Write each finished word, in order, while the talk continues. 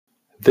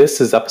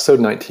This is episode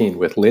 19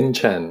 with Lin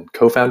Chen,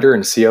 co-founder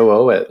and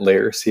COO at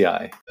Layer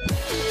CI.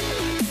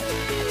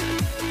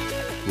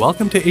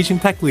 Welcome to Asian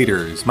Tech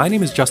Leaders. My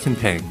name is Justin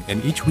Peng,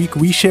 and each week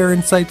we share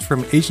insights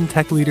from Asian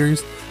tech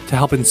leaders to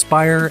help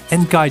inspire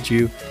and guide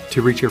you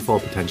to reach your full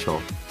potential.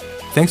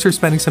 Thanks for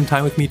spending some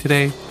time with me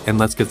today, and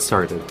let's get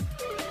started.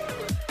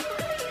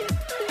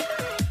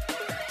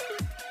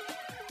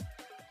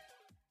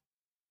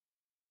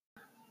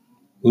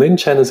 Lin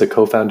Chen is a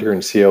co-founder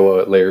and COO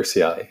at Layer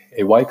CI,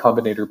 a Y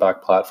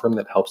Combinator-backed platform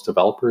that helps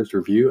developers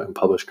review and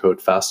publish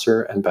code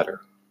faster and better.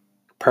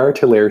 Prior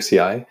to Layer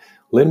CI,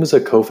 Lin was a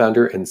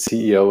co-founder and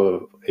CEO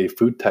of a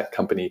food tech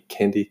company,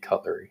 Candy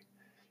Cutlery.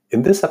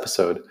 In this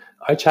episode,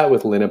 I chat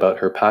with Lin about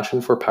her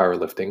passion for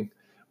powerlifting,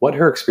 what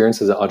her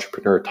experience as an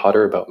entrepreneur taught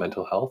her about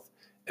mental health,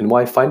 and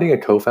why finding a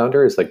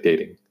co-founder is like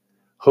dating.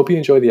 Hope you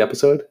enjoy the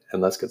episode,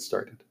 and let's get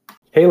started.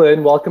 Hey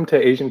Lin, welcome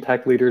to Asian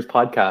Tech Leaders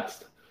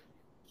podcast.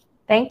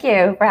 Thank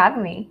you for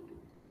having me.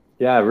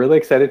 Yeah, really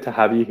excited to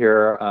have you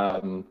here.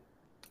 And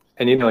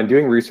in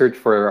doing research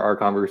for our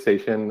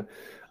conversation,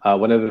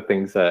 one of the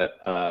things that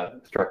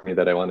struck me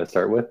that I want to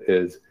start with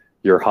is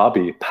your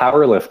hobby,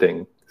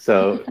 powerlifting.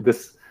 So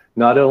this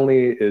not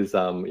only is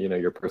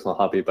your personal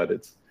hobby, but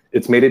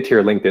it's made it to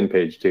your LinkedIn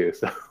page too.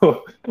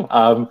 So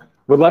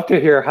would love to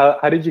hear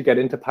how did you get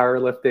into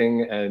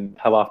powerlifting and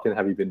how often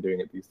have you been doing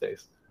it these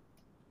days?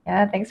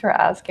 Yeah, thanks for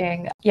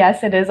asking.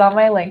 Yes, it is on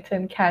my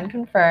LinkedIn, can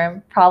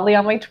confirm, probably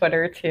on my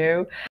Twitter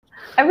too.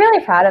 I'm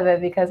really proud of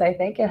it because I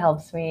think it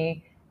helps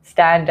me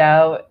stand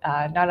out,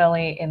 not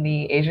only in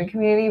the Asian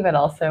community, but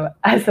also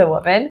as a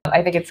woman.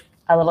 I think it's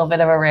a little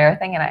bit of a rare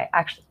thing, and I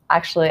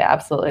actually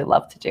absolutely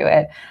love to do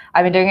it.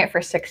 I've been doing it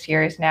for 6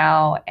 years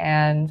now,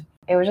 and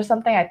it was just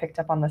something I picked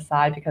up on the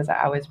side because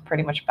I was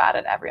pretty much bad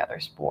at every other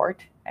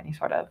sport, any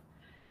sort of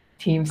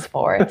team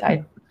sport.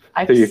 I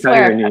so you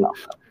swear. found your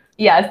niche.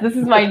 Yes, this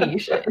is my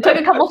niche. It took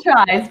a couple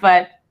tries,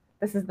 but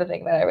this is the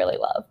thing that I really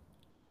love.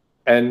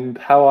 And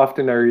how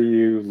often are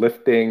you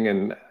lifting,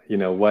 and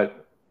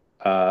what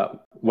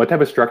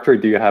type of structure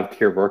do you have to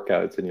your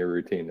workouts and your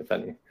routine, if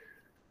any?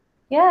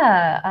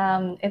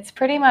 Yeah, it's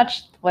pretty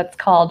much what's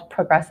called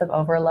progressive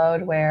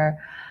overload,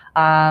 where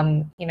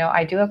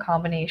I do a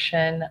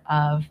combination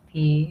of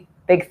the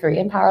big three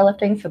in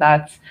powerlifting. So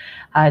that's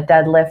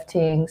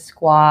deadlifting,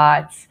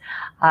 squats,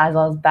 as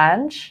well as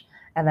bench.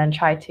 And then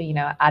try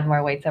to, add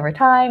more weights over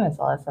time, as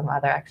well as some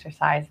other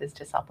exercises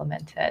to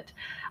supplement it.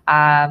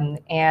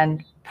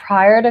 And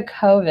prior to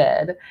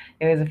COVID,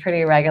 it was a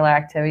pretty regular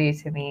activity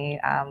to me.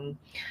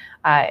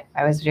 I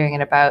was doing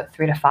it about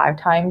 3 to 5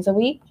 times a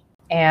week.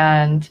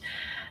 And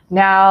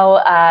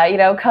now,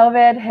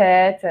 COVID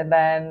hit, and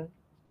then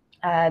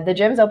the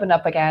gyms opened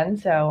up again.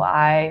 So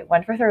I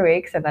went for 3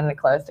 weeks, and then it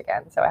closed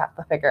again. So I have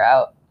to figure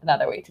out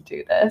another way to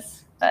do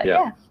this. But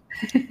yeah.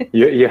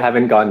 You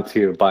haven't gone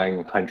to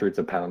buying hundreds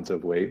of pounds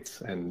of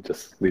weights and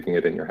just leaving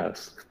it in your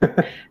house.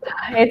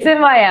 It's in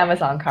my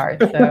Amazon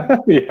cart,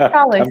 so yeah,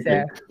 probably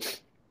so.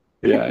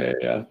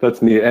 Yeah.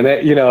 That's neat. And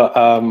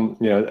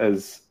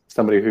as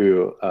somebody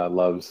who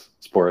loves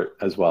sport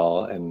as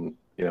well, and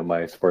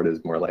my sport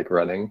is more like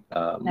running.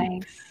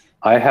 Nice.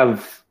 I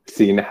have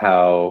seen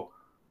how,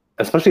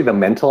 especially the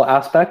mental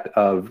aspect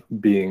of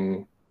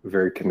being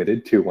very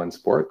committed to one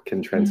sport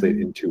can translate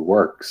into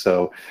work.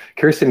 So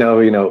curious to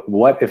know,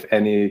 what, if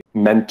any,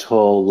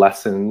 mental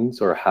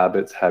lessons or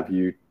habits have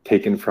you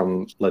taken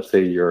from, let's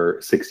say, your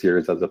 6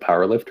 years as a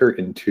powerlifter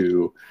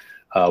into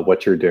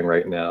what you're doing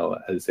right now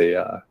as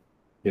a,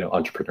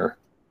 entrepreneur?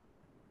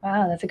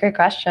 Wow, that's a great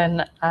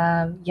question.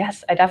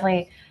 Yes, I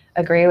definitely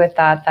agree with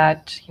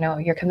that,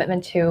 your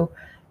commitment to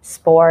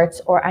sports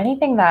or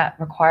anything that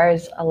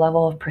requires a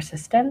level of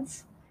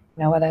persistence,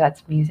 whether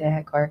that's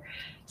music or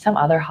some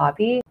other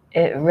hobby,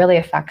 it really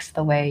affects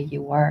the way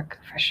you work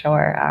for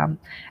sure.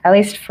 At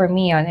least for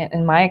me,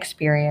 in my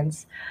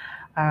experience,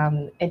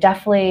 it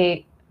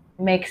definitely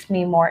makes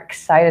me more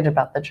excited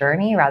about the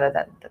journey rather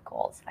than the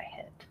goals I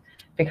hit,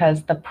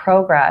 because the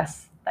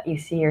progress that you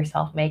see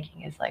yourself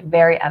making is like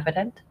very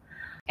evident.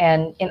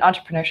 And in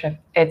entrepreneurship,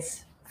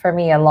 it's for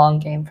me a long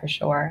game for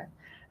sure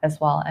as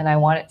well, and I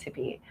want it to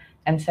be.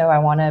 And so I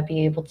want to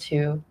be able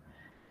to,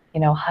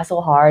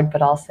 hustle hard,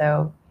 but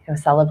also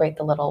celebrate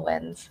the little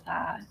wins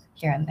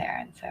here and there.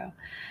 And so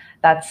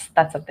that's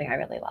something I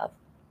really love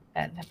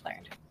and have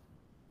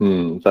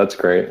learned. That's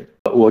great.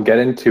 We'll get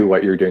into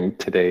what you're doing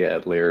today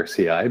at Layer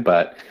CI,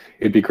 but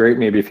it'd be great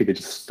maybe if you could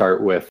just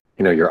start with,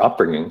 your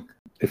upbringing.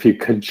 If you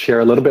could share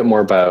a little bit more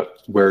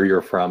about where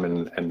you're from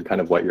and kind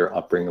of what your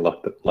upbringing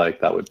looked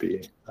like, that would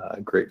be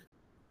great.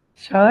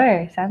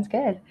 Sure, sounds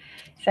good.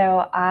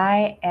 So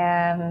I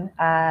am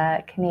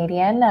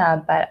Canadian,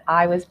 but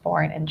I was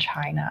born in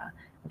China.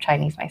 I'm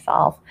Chinese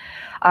myself.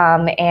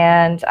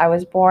 And I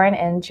was born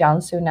in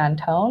Jiangsu,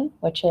 Nantong,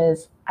 which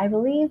is, I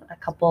believe, a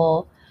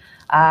couple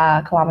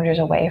kilometers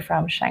away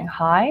from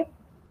Shanghai.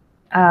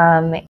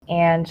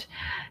 And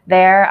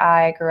there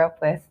I grew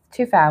up with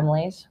 2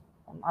 families,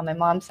 on my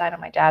mom's side, on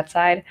my dad's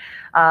side.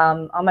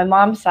 On my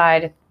mom's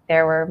side,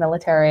 there were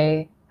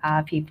military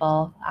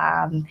people,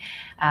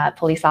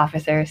 police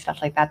officers,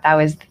 stuff like that. That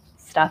was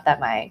stuff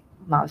that my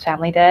mom's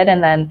family did.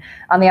 And then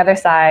on the other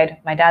side,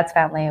 my dad's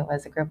family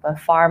was a group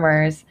of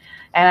farmers,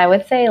 and I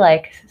would say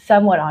like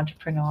somewhat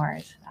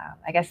entrepreneurs.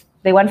 I guess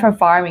they went from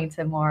farming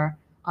to more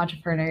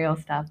entrepreneurial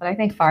stuff, but I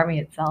think farming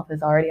itself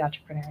is already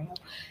entrepreneurial.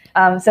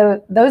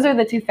 So those are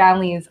the two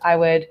families I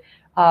would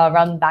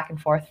run back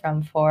and forth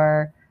from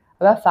for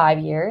about 5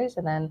 years.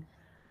 And then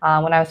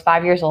when I was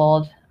 5 years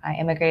old, I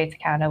immigrated to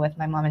Canada with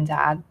my mom and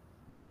dad.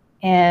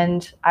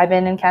 And I've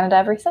been in Canada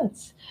ever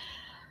since.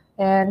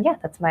 And yeah,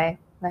 that's my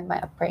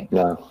upbringing.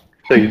 Yeah.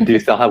 So do you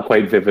still have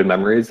quite vivid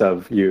memories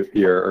of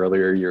your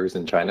earlier years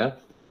in China?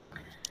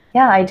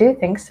 Yeah, I do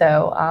think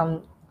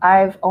so.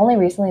 I've only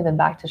recently been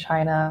back to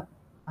China.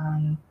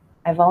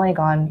 I've only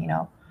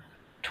gone,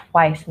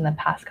 twice in the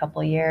past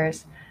couple of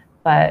years,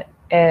 but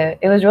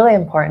it was really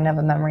important of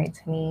a memory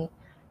to me,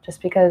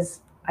 just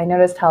because I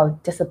noticed how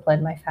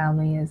disciplined my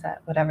family is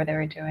at whatever they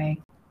were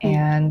doing.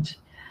 And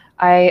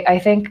I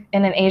think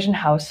in an Asian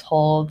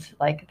household,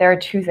 like there are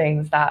two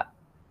things that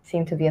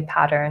seem to be a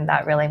pattern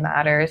that really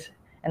matters.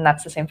 And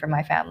that's the same for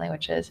my family,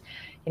 which is,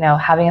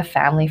 having a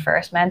family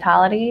first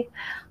mentality,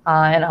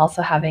 and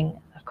also having,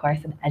 of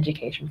course, an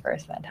education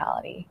first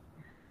mentality.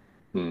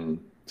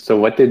 So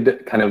what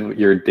did kind of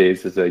your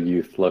days as a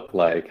youth look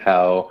like?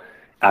 How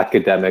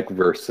academic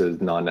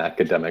versus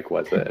non-academic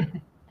was it?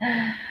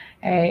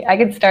 I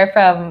could start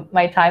from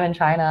my time in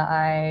China.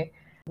 I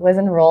was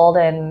enrolled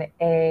in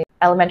a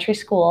elementary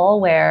school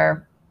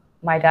where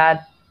my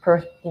dad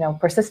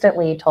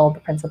persistently told the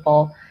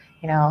principal,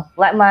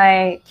 let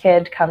my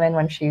kid come in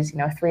when she's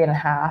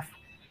 3.5.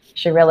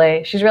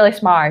 She's really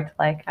smart.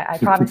 Like I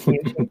promise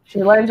you,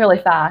 she learns really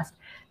fast.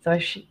 So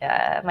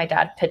my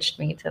dad pitched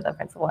me to the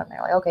principal, and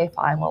they're like, okay,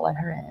 fine, we'll let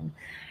her in.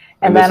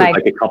 And this was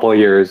like a couple of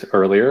years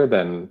earlier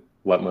than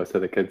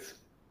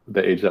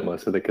the age that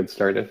most of the kids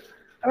started.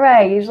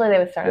 Right. Usually they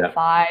would start at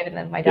 5, and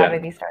then my dad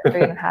made me start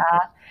 3.5.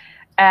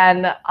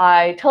 And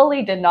I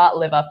totally did not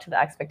live up to the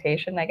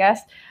expectation, I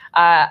guess.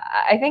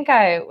 I think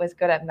I was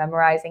good at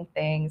memorizing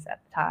things at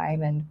the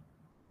time, and,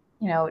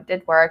 it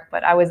did work,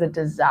 but I was a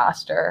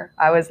disaster.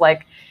 I was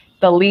like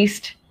the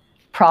least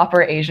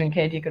proper Asian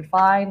kid you could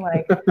find.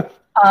 Like,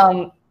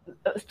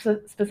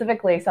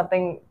 specifically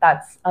something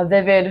that's a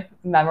vivid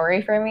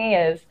memory for me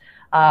is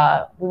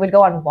we would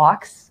go on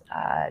walks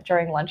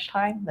during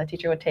lunchtime. The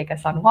teacher would take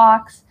us on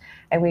walks,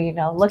 and we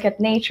look at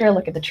nature,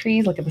 look at the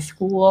trees, look at the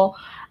school.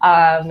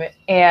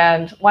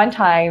 And one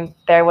time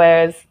there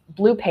was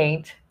blue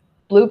paint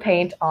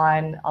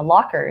on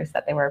lockers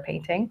that they were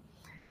painting.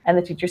 And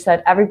the teacher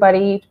said,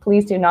 everybody,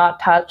 please do not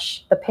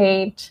touch the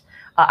paint.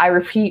 I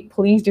repeat,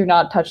 please do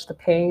not touch the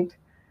paint.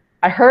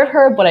 I heard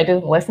her, but I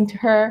didn't listen to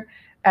her.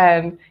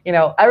 And,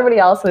 everybody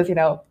else was,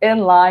 in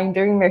line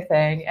doing their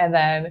thing. And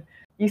then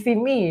you see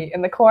me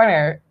in the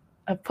corner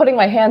putting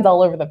my hands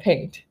all over the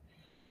paint.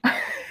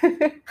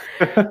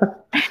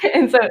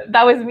 And so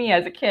that was me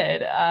as a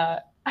kid.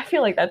 I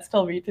feel like that's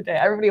still me today.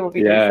 Everybody will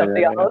be doing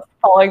something else,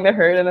 following the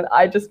herd, and then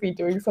I'd just be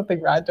doing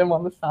something random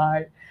on the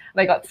side.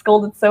 And I got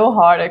scolded so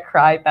hard, I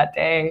cried that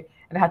day,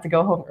 and I had to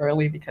go home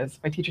early because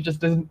my teacher just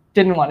didn't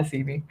want to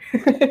see me.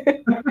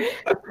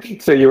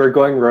 So you were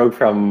going rogue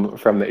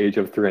from the age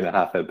of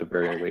 3.5 at the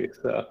very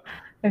least. So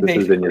this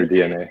is in your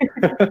DNA.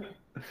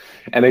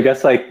 And I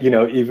guess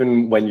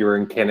even when you were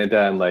in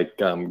Canada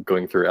and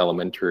going through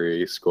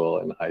elementary school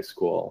and high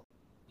school,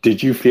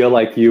 did you feel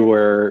like you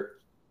were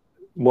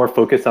more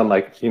focused on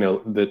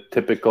the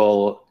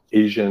typical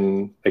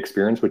Asian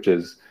experience, which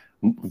is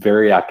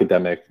very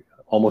academic,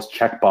 almost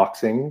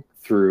checkboxing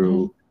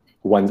through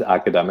one's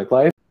academic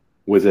life?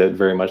 Was it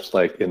very much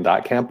like in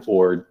that camp,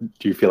 or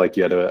do you feel like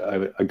you had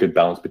a good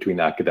balance between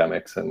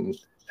academics and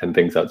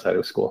things outside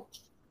of school?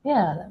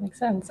 Yeah, that makes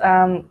sense.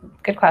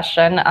 Good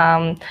question.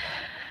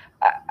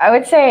 I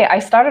would say I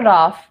started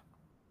off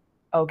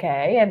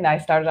okay, and I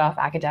started off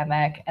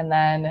academic, and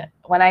then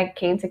when I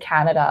came to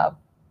Canada,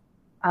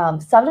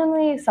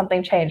 suddenly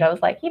something changed. I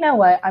was like, you know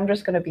what? I'm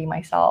just going to be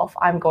myself.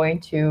 I'm going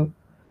to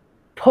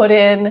put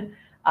in,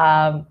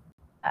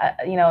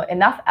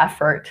 enough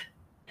effort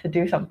to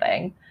do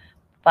something,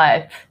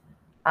 but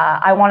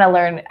I want to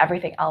learn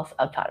everything else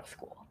outside of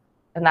school,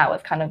 and that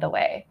was kind of the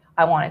way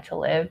I wanted to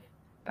live.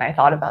 And I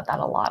thought about that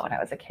a lot when I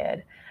was a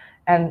kid.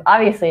 And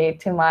obviously,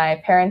 to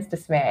my parents'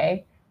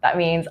 dismay, that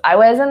means I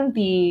wasn't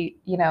the,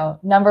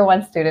 number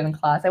 1 student in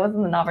class. I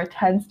wasn't the number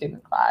 10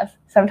 student in class.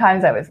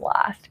 Sometimes I was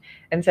last.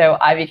 And so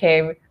I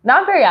became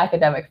not very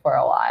academic for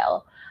a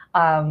while,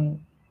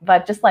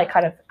 but just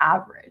kind of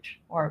average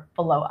or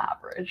below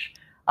average.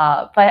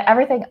 But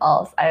everything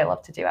else I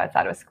love to do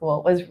outside of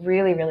school was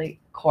really, really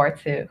core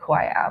to who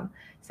I am.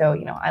 So,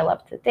 I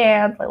love to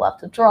dance, I love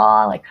to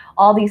draw,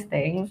 all these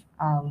things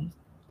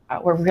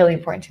were really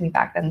important to me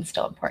back then and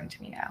still important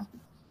to me now.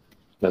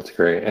 That's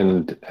great.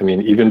 And I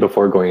mean, even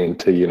before going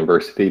into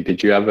university,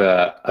 did you have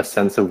a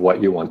sense of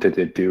what you wanted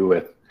to do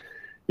with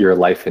your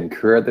life and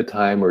career at the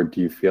time, or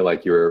do you feel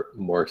like you were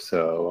more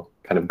so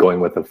kind of going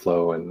with the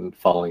flow and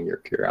following your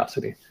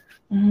curiosity?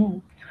 Mm-hmm.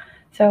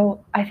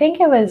 So I think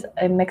it was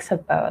a mix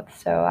of both.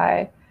 So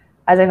I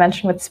as I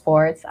mentioned with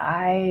sports,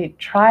 I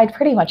tried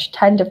pretty much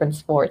 10 different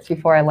sports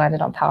before I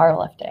landed on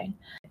powerlifting.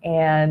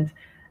 And,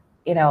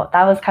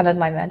 that was kind of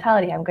my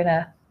mentality. I'm going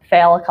to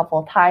fail a couple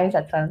of times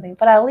at something,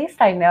 but at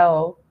least I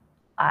know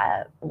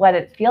what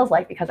it feels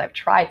like because I've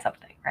tried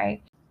something,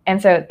 right?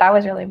 And so that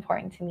was really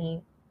important to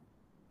me.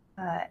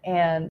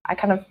 And I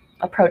kind of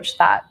approached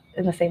that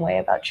in the same way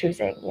about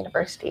choosing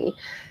university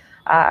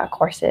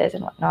courses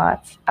and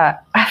whatnot.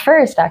 At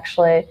first,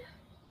 actually,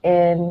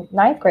 in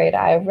ninth grade,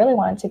 I really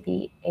wanted to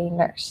be a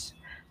nurse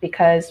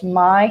because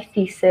my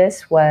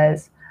thesis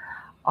was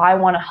I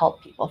want to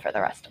help people for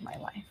the rest of my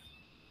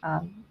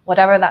life,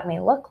 whatever that may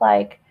look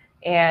like.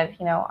 And,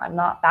 I'm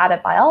not bad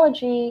at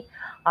biology.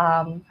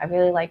 I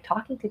really like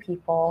talking to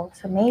people.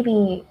 So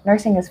maybe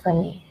nursing is for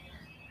me.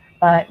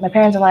 But my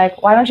parents are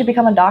like, why don't you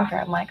become a doctor?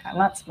 I'm like, I'm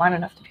not smart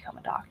enough to become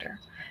a doctor.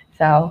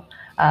 So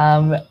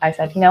I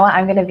said, you know what,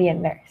 I'm going to be a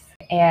nurse.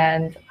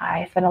 And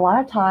I spent a lot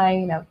of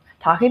time,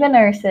 talking to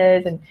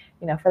nurses. And,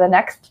 for the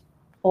next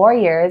 4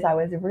 years, I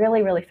was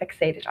really, really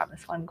fixated on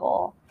this one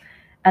goal.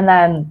 And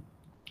then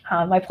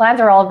my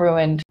plans are all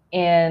ruined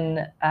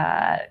in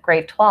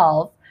grade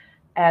 12.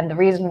 And the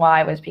reason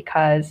why was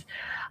because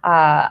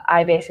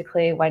I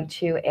basically went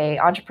to a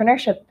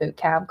entrepreneurship boot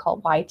camp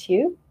called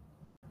Y2.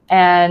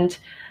 And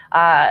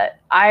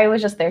I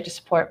was just there to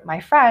support my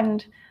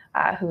friend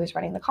who was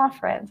running the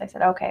conference. I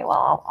said, okay,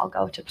 well, I'll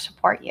go to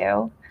support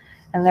you.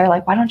 And they're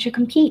like, why don't you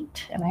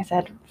compete? And I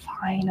said,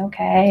 fine,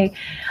 okay.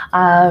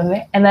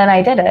 And then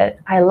I did it.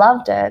 I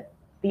loved it.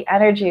 The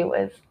energy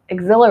was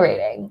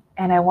exhilarating,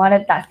 and I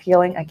wanted that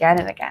feeling again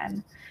and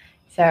again.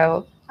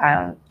 So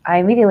I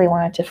immediately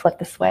wanted to flip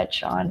the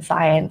switch on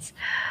science,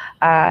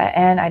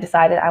 and I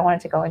decided I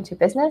wanted to go into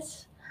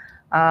business.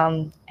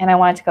 And I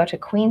wanted to go to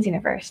Queen's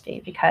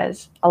University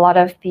because a lot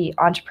of the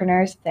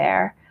entrepreneurs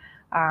there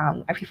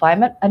are people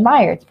I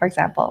admired. For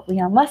example,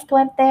 Elon Musk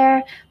went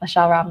there,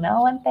 Michelle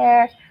Ramnell went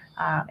there,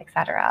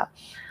 etc.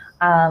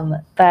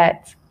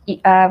 But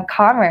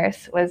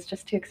commerce was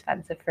just too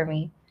expensive for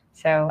me,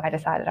 so I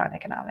decided on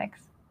economics.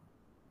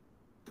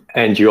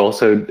 And you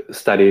also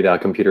studied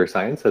computer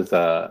science as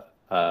a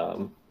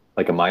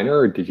like a minor,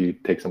 or did you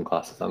take some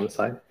classes on the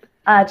side?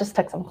 Just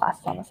took some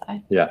classes on the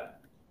side. Yeah.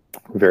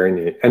 Very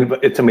neat. And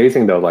it's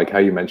amazing though, like how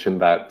you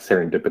mentioned that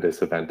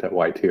serendipitous event at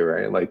Y2,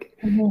 right? Like,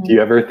 do you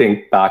ever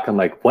think back on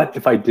like, what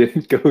if I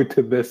didn't go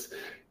to this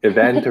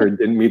event or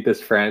didn't meet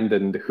this friend,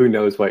 and who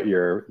knows what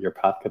your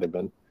path could have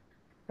been?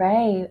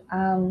 Right.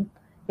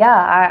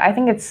 Yeah, I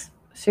think it's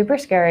super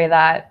scary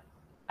that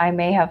I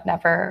may have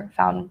never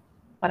found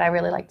what I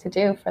really like to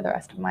do for the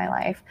rest of my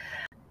life.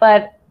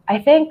 But I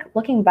think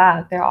looking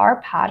back, there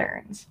are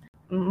patterns.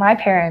 My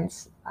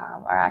parents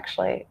are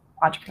actually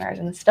entrepreneurs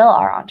and still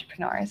are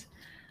entrepreneurs.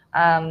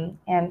 And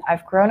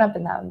I've grown up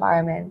in that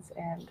environment.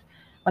 And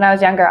when I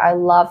was younger, I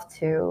loved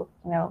to,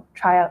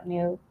 try out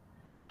new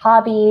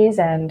hobbies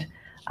and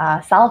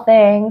sell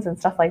things and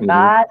stuff like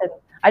that. And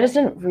I just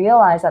didn't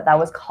realize that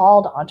was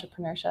called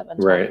entrepreneurship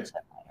until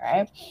recently,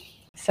 right?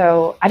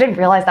 So I didn't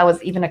realize that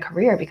was even a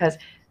career because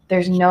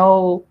there's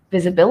no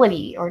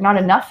visibility or not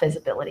enough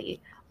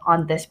visibility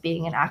on this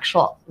being an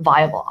actual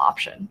viable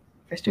option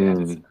for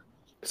students.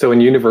 So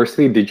in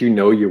university, did you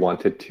know you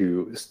wanted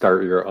to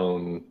start your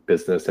own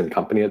business and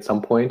company at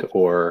some point,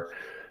 or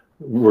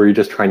were you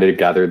just trying to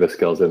gather the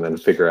skills and then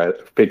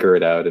figure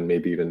it out and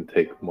maybe even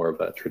take more of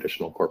a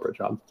traditional corporate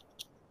job?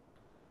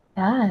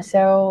 Yeah,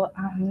 so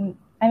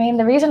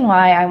the reason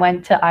why I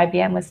went to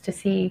IBM was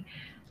to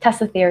test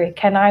the theory.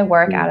 Can I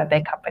work at a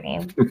big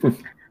company?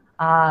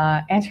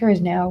 Answer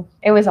is no.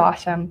 It was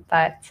awesome,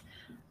 but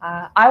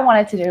I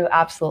wanted to do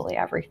absolutely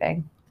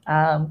everything.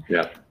 And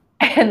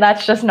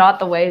that's just not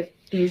the way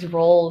these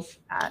roles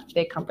at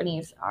big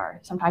companies are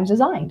sometimes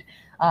designed,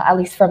 at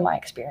least from my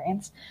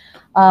experience.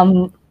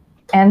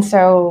 And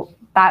so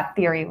that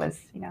theory was,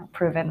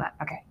 proven that,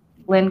 okay,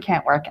 Lynn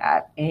can't work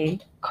at a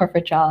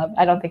corporate job.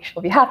 I don't think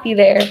she'll be happy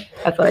there.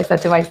 That's what I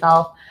said to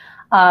myself.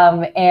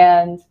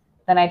 And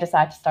then I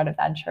decided to start a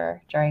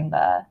venture during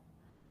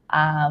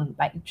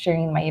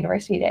during my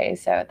university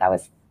days. So that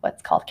was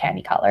what's called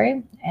Candy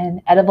Cutlery,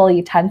 an edible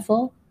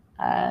utensil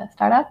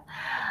startup.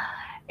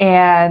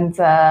 And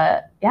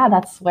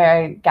that's where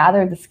I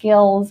gathered the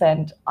skills,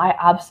 and I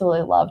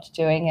absolutely loved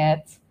doing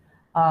it.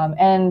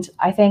 And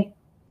I think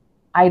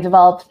I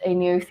developed a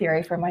new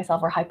theory for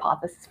myself, or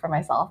hypothesis for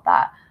myself,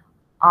 that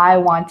I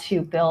want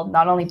to build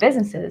not only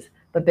businesses,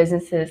 but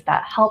businesses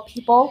that help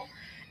people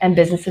and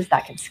businesses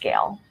that can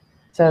scale.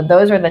 So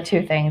those were the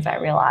two things I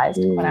realized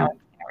when I was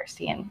at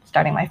university and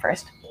starting my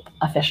first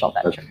official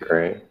venture. That's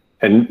great.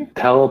 And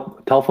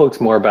tell folks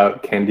more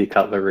about Candy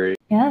Cutlery.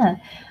 Yeah.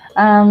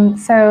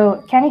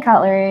 So Candy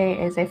Cutlery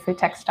is a food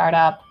tech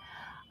startup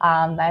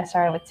that I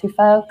started with two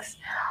folks.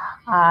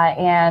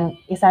 And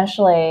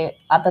essentially,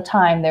 at the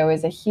time, there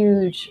was a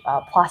huge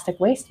plastic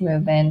waste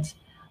movement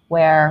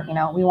where,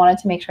 we wanted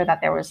to make sure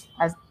that there was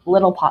as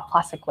little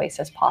plastic waste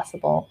as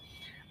possible.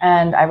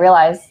 And I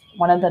realized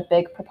one of the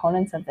big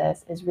proponents of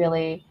this is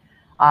really,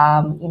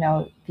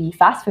 the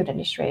fast food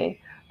industry.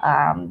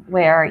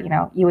 where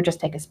you would just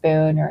take a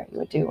spoon or you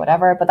would do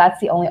whatever, but that's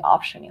the only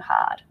option you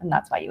had, and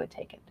that's why you would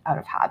take it out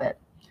of habit.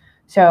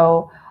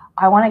 So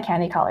I wanted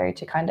Candy Cutlery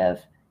to kind of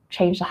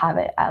change the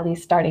habit, at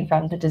least starting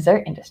from the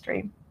dessert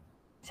industry.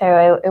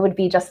 So it would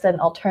be just an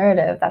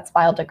alternative that's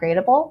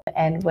biodegradable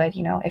and would,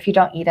 if you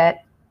don't eat it,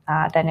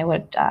 then it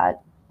would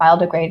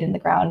biodegrade in the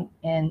ground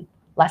in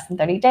less than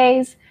 30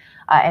 days.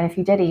 And if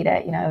you did eat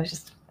it, it was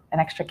just an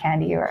extra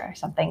candy or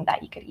something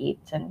that you could eat.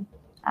 And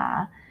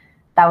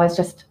that was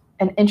just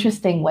an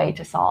interesting way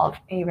to solve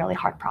a really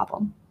hard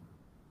problem.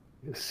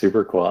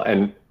 Super cool.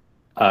 And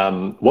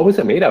what was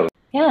it made of?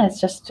 Yeah,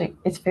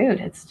 it's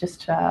food. It's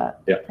just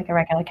like a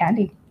regular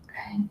candy.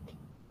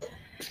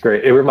 It's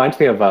great. It reminds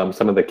me of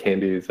some of the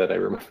candies that I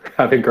remember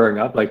having growing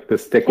up. Like the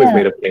stick was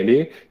made of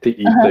candy to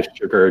eat the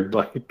sugared,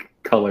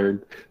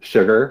 colored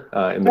sugar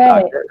in the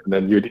packet, and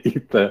then you'd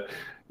eat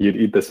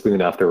the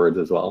spoon afterwards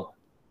as well.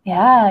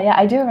 Yeah,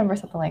 I do remember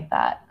something like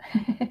that.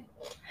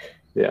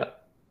 Yeah,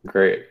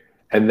 great.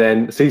 And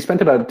then, so you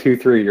spent about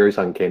 2-3 years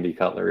on Candy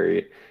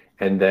Cutlery,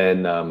 and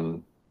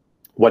then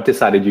what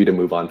decided you to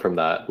move on from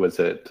that? Was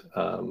it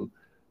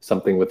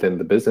something within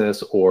the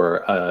business or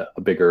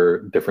a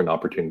bigger, different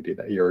opportunity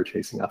that you were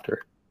chasing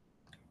after?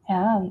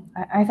 Yeah,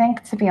 I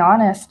think, to be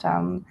honest,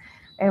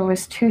 it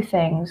was two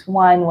things.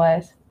 One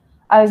was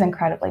I was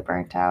incredibly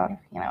burnt out,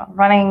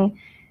 running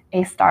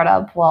a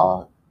startup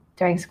while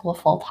doing school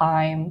full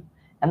time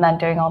and then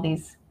doing all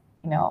these,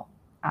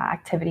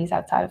 activities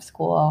outside of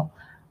school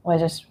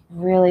was just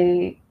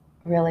really,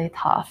 really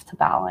tough to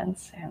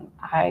balance. And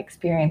I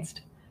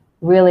experienced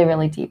really,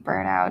 really deep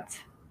burnout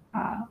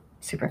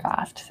super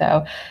fast.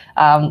 So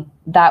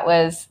that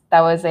was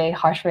a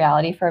harsh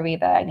reality for me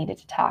that I needed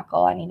to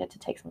tackle. I needed to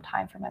take some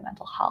time for my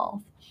mental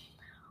health.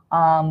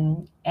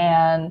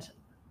 And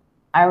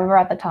I remember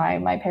at the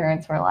time, my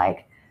parents were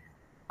like,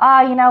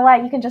 you know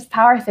what, you can just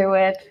power through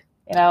it.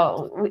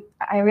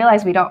 I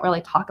realized we don't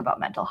really talk about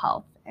mental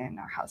health in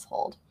our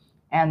household.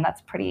 And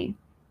that's pretty,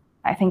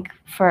 I think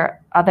for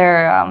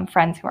other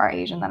friends who are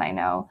Asian that I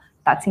know,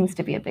 that seems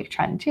to be a big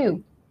trend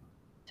too.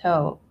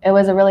 So it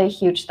was a really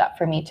huge step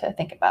for me to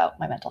think about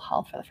my mental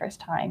health for the first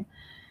time.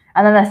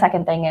 And then the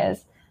second thing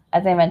is,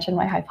 as I mentioned,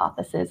 my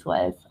hypothesis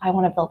was I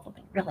want to build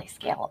something really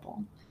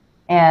scalable.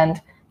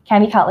 And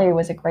Candy Cutlery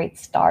was a great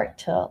start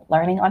to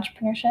learning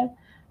entrepreneurship,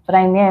 but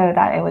I knew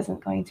that it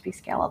wasn't going to be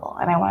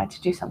scalable, and I wanted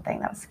to do something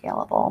that was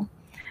scalable.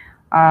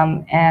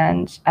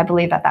 And I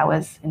believe that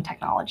was in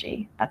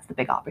technology. That's the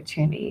big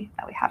opportunity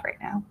that we have right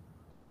now.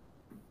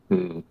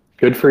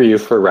 Good for you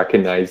for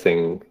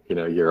recognizing,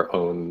 your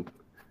own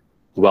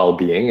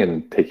well-being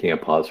and taking a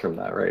pause from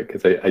that, right?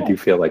 Because I do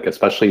feel like,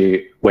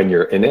 especially when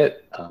you're in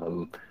it,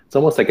 it's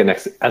almost like an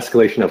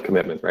escalation of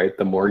commitment, right?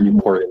 The more you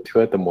pour into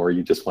it, the more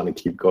you just want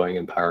to keep going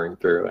and powering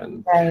through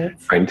and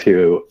trying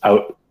to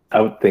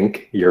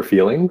outthink your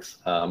feelings,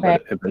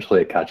 but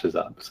eventually it catches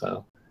up.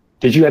 So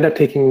did you end up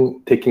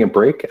taking a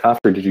break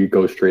after? Did you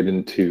go straight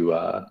into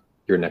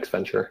your next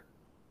venture?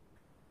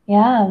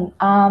 Yeah,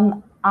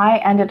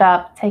 I ended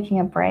up taking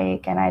a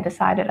break, and I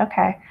decided,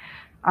 okay,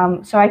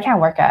 so I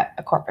can't work at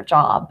a corporate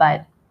job,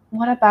 but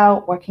what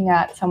about working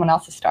at someone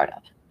else's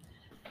startup?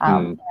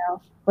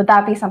 Would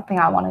that be something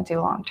I want to do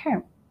long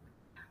term?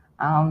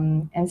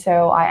 And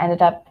so I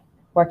ended up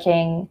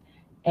working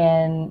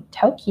in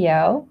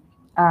Tokyo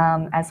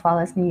as well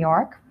as New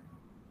York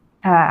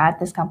at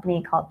this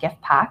company called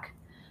GiftPack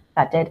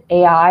that did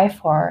AI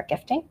for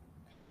gifting.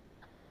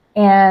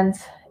 And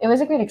it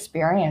was a great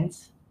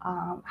experience.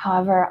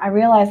 However, I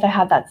realized I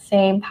had that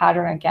same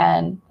pattern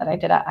again that I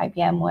did at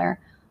IBM, where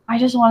I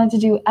just wanted to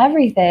do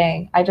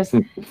everything. I just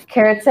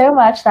cared so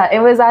much that it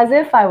was as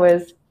if I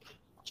was,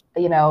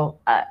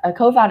 a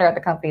co-founder at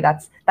the company.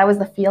 That was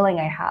the feeling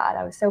I had.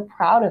 I was so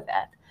proud of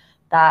it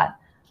that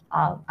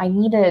I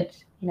needed,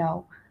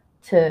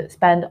 to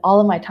spend all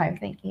of my time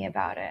thinking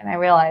about it. And I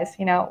realized,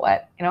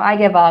 what, I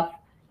give up.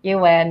 You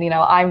win.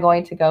 I'm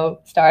going to go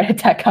start a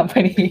tech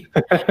company.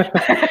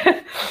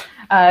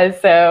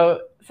 So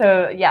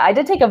yeah, I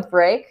did take a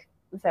break.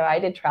 So I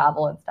did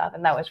travel and stuff,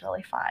 and that was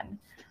really fun.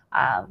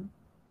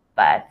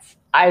 But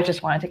I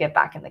just wanted to get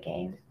back in the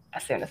game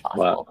as soon as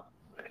possible. Wow.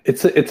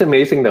 It's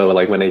amazing though,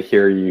 like when I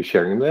hear you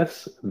sharing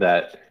this,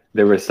 that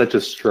there was such a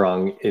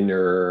strong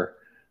inner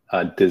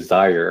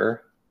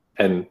desire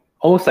and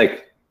almost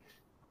like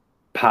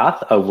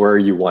path of where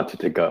you wanted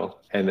to go.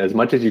 And as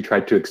much as you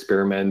tried to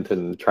experiment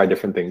and try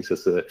different things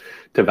just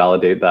to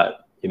validate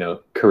that,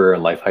 career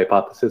and life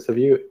hypothesis of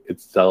you, it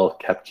still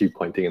kept you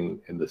pointing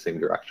in the same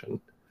direction.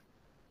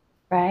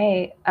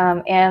 Right.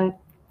 And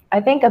I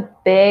think a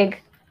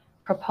big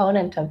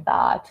proponent of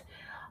that.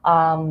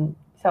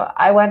 So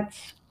I went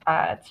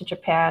to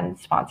Japan,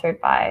 sponsored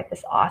by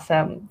this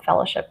awesome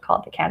fellowship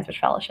called the Cansbridge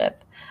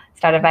Fellowship,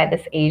 started by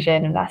this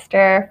Asian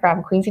investor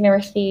from Queen's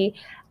University.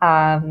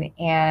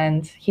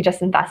 And he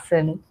just invests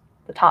in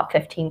the top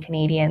 15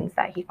 Canadians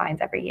that he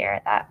finds every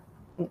year that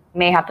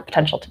may have the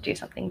potential to do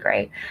something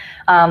great.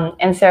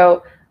 And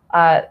so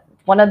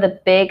one of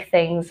the big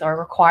things or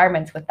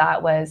requirements with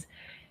that was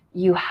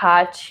you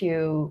had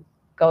to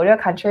go to a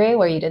country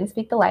where you didn't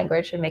speak the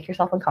language and make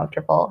yourself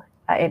uncomfortable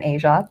in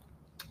Asia.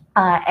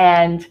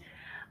 And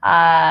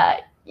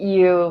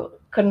you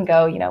couldn't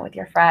go, with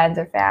your friends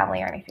or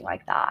family or anything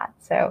like that.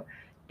 So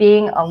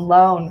being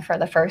alone for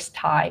the first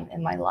time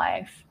in my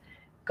life,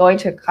 going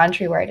to a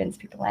country where I didn't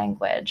speak the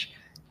language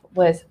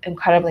was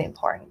incredibly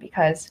important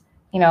because,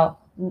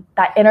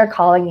 that inner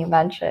calling you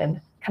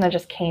mentioned kind of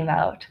just came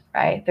out,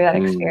 right, through that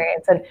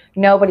experience. And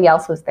nobody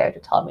else was there to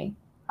tell me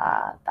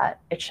that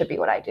it should be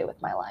what I do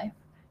with my life.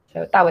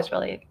 So that was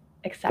really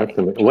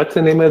exciting. What's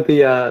the name of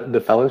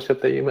the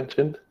fellowship that you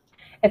mentioned?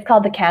 It's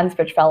called the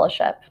Cairnsbridge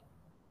Fellowship.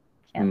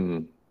 Yeah.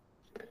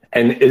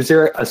 And is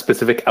there a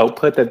specific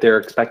output that they're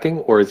expecting,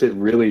 or is it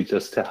really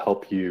just to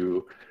help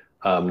you,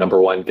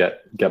 number one,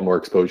 get more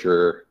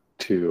exposure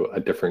to a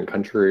different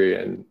country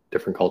and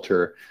different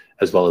culture,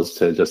 as well as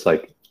to just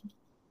like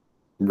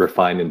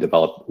refine and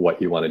develop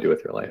what you want to do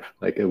with your life?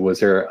 Like, was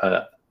there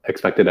a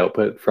expected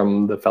output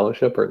from the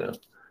fellowship or no?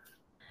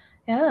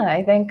 Yeah,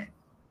 I think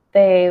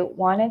they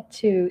wanted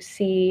to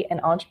see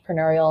an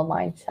entrepreneurial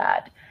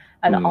mindset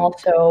and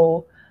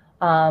also,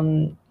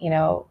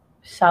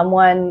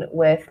 someone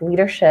with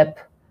leadership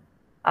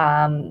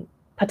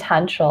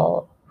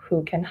potential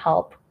who can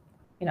help,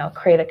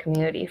 create a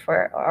community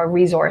or a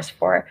resource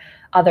for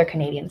other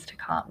Canadians to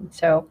come.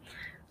 So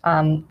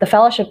the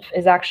fellowship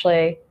is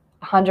actually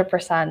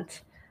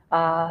 100%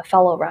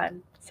 fellow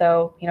run.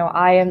 So,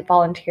 I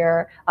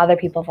volunteer, other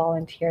people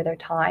volunteer their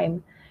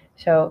time.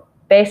 So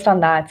based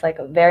on that, it's like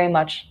very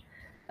much,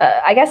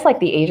 I guess, like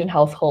the Asian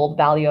household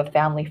value of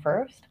family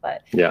first,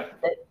 but yeah,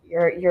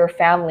 your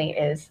family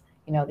is,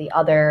 the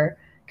other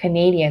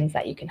Canadians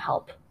that you can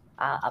help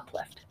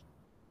uplift.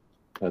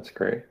 That's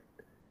great.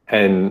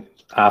 And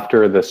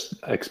after this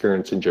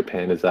experience in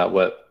Japan, is that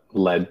what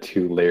led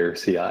to Layer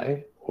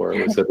CI, or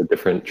was it a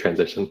different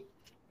transition?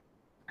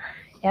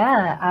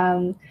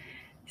 Yeah.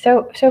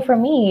 So for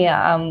me,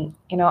 I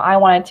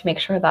wanted to make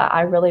sure that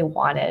I really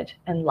wanted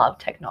and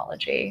loved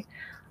technology.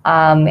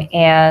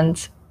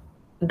 And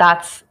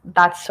that's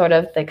sort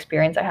of the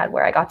experience I had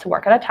where I got to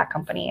work at a tech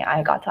company.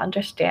 I got to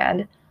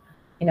understand,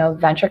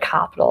 venture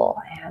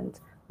capital and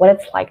what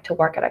it's like to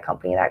work at a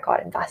company that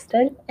got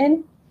invested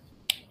in.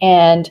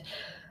 And,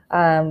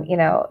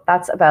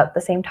 that's about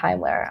the same time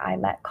where I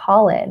met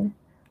Colin,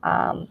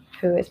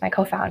 who is my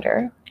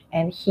co-founder,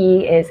 and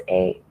he is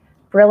a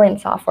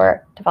brilliant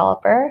software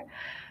developer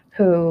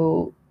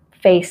who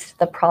faced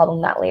the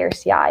problem that Layer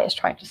CI is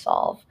trying to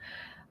solve.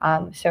 I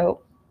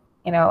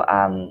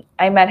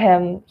met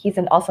him. He's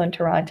also in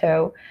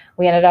Toronto.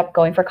 We ended up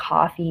going for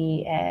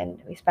coffee,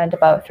 and we spent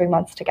about 3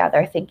 months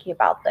together thinking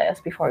about this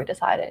before we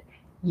decided,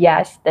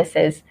 yes, this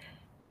is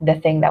the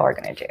thing that we're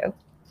going to do.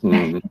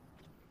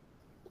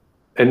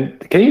 And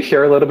can you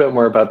share a little bit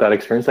more about that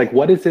experience? Like,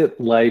 what is it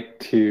like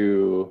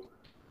to,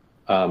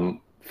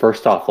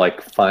 first off,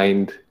 like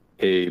find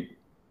a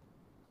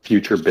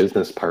future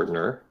business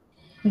partner?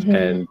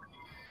 And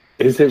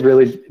is it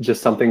really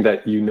just something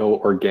that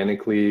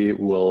organically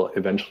will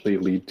eventually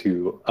lead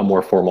to a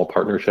more formal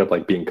partnership,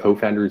 like being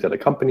co-founders at a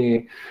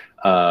company?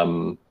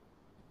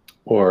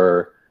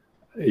 Or,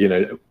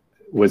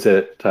 was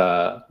it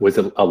a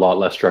lot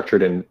less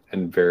structured and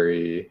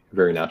very,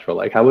 very natural?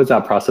 Like, how was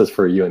that process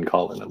for you and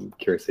Colin? I'm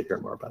curious to hear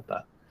more about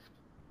that.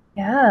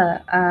 Yeah.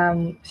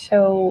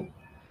 So,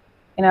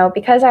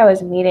 because I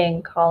was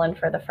meeting Colin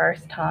for the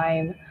first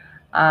time,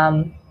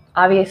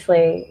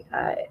 obviously,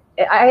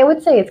 I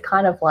would say it's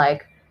kind of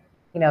like,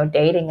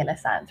 dating in a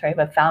sense, right?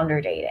 But founder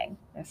dating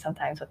is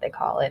sometimes what they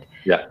call it.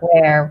 Yeah.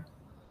 Where,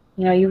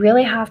 you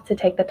really have to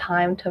take the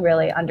time to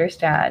really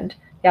understand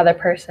the other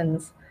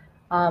person's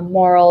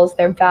morals,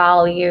 their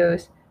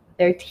values,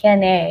 their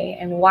DNA,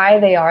 and why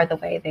they are the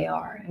way they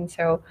are. And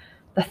so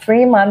the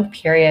 3-month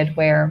period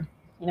where,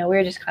 we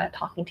were just kind of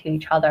talking to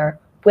each other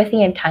with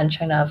the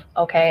intention of,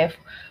 okay, if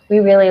we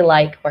really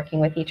like working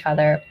with each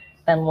other,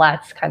 then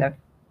let's kind of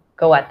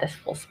go at this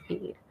full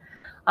speed.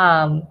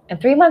 And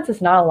 3 months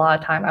is not a lot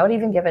of time. I would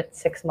even give it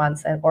 6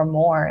 months or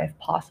more if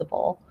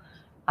possible,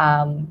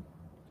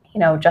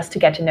 just to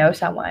get to know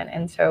someone.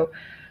 And so,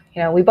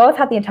 we both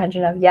had the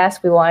intention of,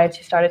 yes, we wanted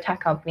to start a tech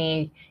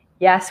company.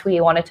 Yes, we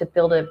wanted to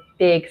build a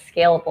big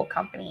scalable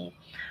company.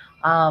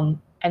 And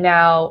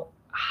now,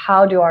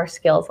 how do our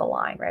skills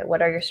align, right?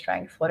 What are your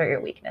strengths? What are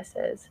your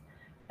weaknesses?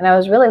 And I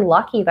was really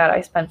lucky that I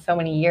spent so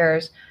many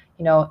years,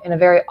 in a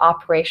very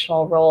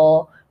operational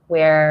role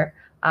where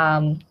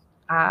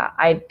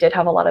I did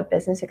have a lot of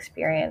business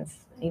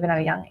experience, even at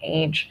a young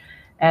age.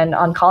 And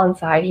on Colin's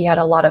side, he had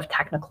a lot of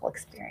technical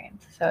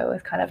experience. So it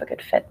was kind of a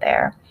good fit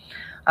there.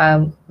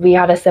 We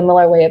had a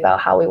similar way about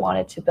how we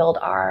wanted to build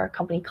our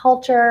company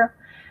culture.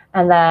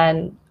 And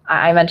then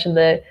I mentioned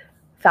the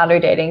founder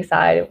dating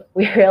side.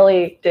 We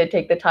really did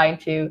take the time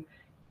to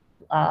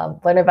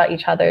learn about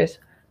each other's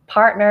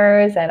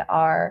partners and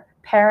our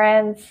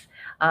parents.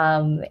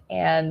 And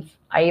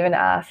I even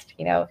asked,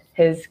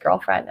 his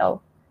girlfriend,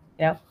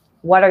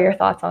 what are your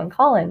thoughts on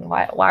Colin?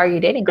 Why are you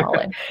dating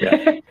Colin?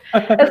 Good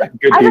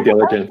due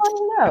diligence.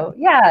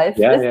 Yeah, it's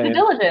due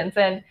diligence.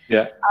 And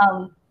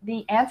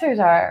the answers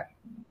are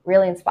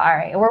really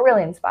inspiring, and we're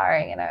really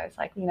inspiring. And I was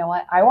like, you know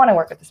what, I want to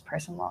work with this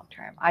person long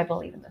term. I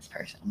believe in this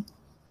person.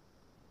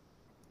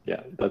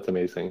 Yeah, that's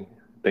amazing.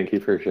 Thank you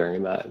for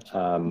sharing that.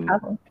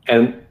 Problem.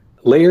 And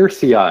Layer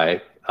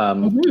CI,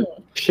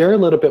 Mm-hmm. share a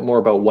little bit more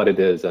about what it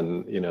is,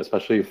 and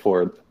especially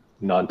for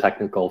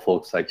non-technical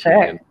folks like me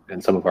Sure.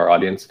 and some of our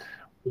audience,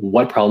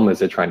 what problem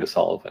is it trying to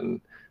solve,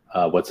 and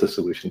what's the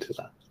solution to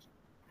that?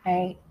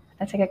 Right.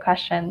 That's a good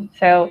question.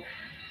 So,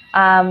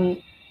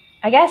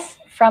 I guess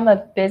from a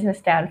business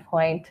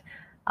standpoint,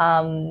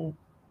 on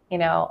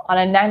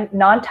a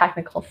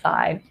non-technical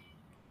side,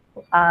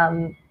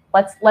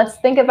 let's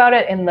think about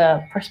it in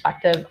the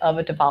perspective of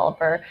a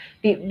developer.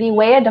 The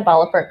way a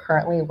developer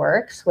currently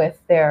works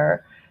with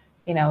their,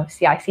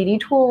 CI/CD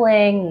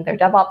tooling, their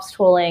DevOps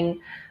tooling,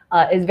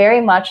 is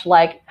very much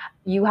like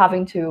you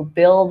having to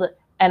build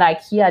an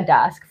IKEA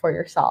desk for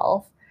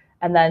yourself,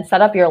 and then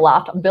set up your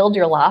laptop, build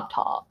your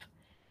laptop,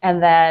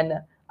 and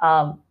then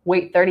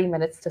wait 30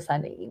 minutes to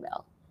send an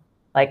email.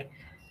 Like,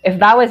 if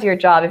that was your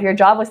job, if your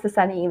job was to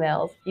send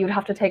emails, you'd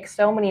have to take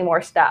so many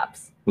more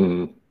steps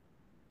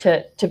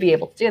to be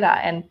able to do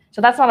that. And so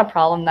that's not a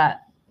problem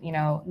that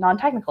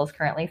non-technicals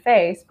currently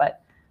face,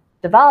 but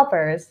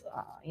developers,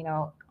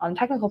 on a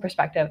technical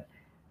perspective,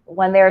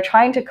 when they're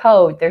trying to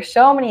code, there's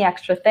so many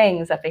extra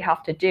things that they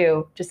have to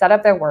do to set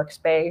up their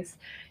workspace,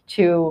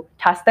 to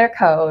test their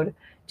code,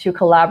 to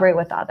collaborate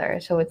with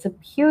others. So it's a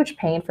huge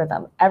pain for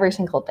them every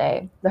single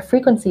day. The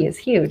frequency is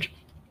huge.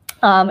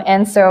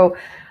 And so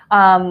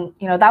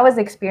that was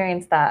the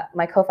experience that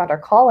my co-founder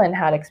Colin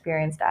had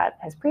experienced at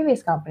his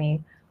previous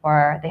company,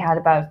 where they had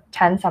about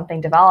 10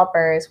 something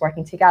developers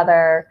working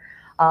together.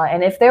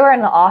 And if they were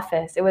in the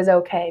office, it was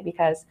okay,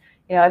 because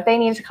if they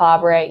needed to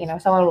collaborate,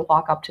 someone would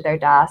walk up to their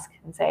desk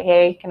and say,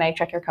 hey, can I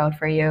check your code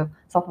for you?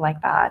 Something like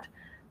that.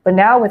 But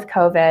now with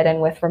COVID and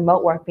with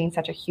remote work being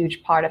such a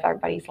huge part of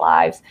everybody's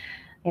lives,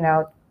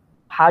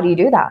 how do you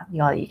do that?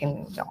 You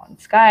can go on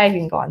Skype, you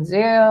can go on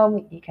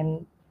Zoom, you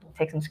can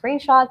take some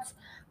screenshots,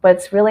 but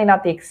it's really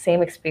not the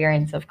same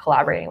experience of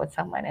collaborating with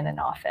someone in an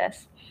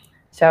office.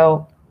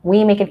 So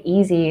we make it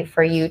easy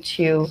for you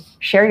to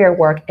share your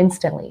work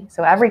instantly.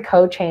 So every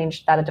code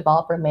change that a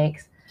developer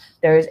makes,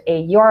 there's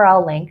a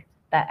URL link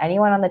that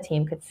anyone on the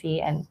team could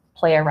see and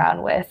play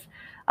around with,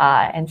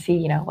 and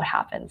see what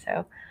happens.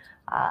 So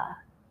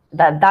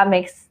that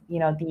makes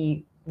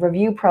the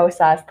review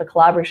process, the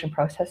collaboration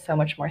process, so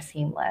much more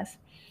seamless.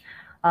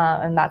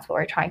 And that's what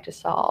we're trying to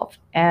solve.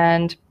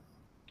 And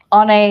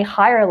on a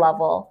higher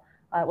level,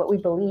 what we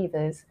believe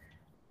is,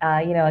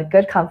 a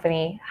good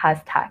company has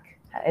tech,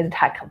 is a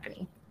tech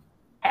company.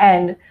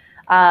 And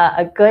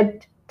a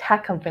good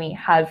tech company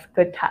has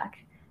good tech.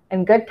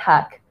 And good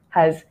tech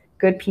has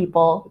good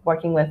people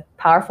working with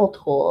powerful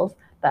tools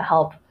that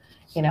help,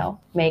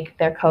 make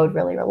their code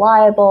really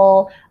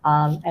reliable,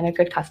 and a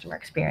good customer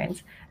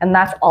experience. And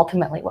that's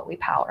ultimately what we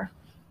power.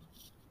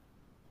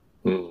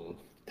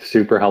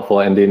 Super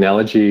helpful. And the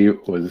analogy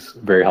was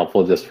very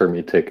helpful just for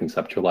me to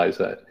conceptualize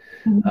it.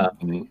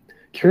 Mm-hmm.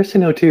 Curious to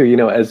know too,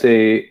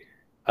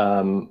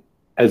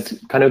 as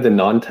kind of the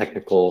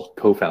non-technical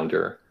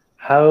co-founder,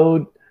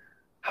 how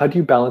do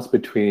you balance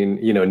between,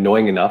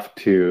 knowing enough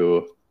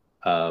to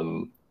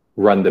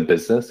run the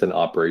business and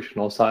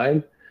operational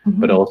side, mm-hmm.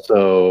 but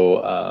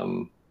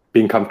also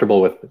being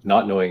comfortable with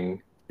not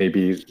knowing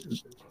maybe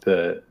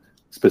the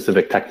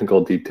specific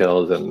technical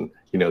details and,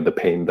 the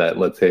pain that,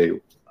 let's say,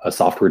 a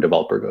software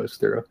developer goes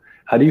through?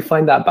 How do you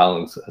find that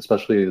balance,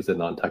 especially as a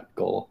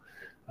non-technical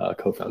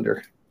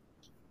co-founder?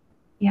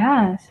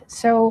 Yes.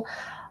 So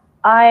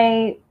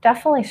I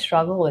definitely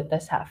struggle with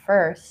this at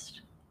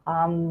first.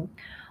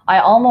 I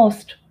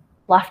almost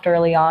left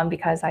early on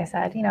because I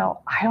said,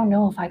 I don't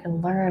know if I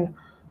can learn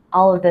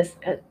all of this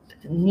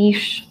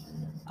niche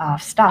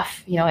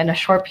stuff, in a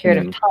short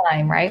period of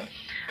time, right?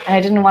 And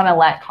I didn't want to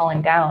let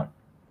Colin down.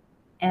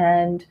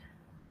 And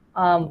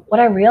what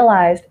I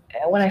realized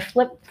when I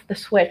flipped the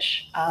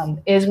switch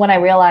is when I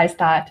realized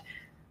that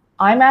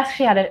I'm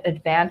actually at an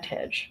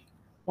advantage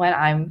when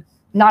I'm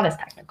not as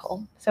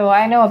technical. So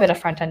I know a bit of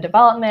front-end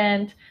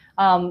development,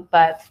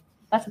 but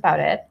that's about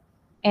it.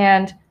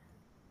 And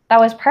that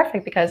was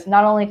perfect because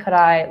not only could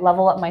I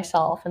level up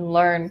myself and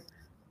learn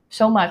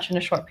so much in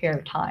a short period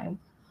of time,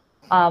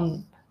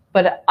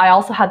 but I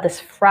also had this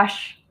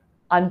fresh,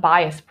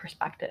 unbiased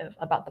perspective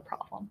about the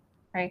problem,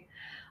 right?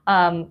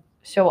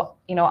 So,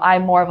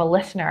 I'm more of a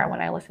listener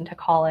when I listen to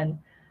Colin,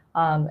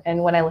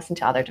 and when I listen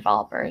to other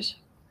developers.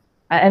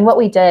 And what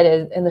we did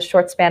is, in the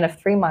short span of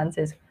 3 months,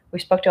 is we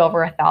spoke to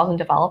over 1,000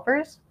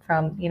 developers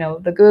from,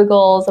 the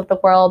Googles of the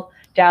world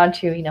down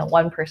to,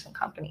 one-person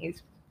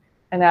companies,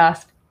 and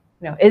asked,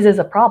 is this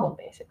a problem,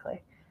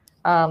 basically?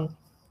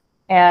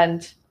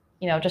 And,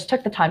 just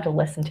took the time to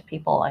listen to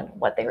people and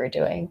what they were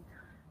doing.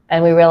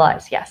 And we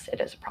realized, yes, it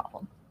is a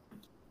problem.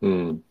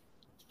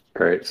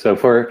 Great. So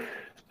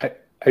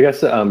I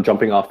guess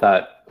jumping off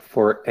that,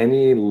 for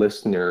any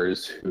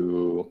listeners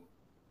who,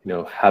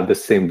 have the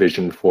same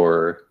vision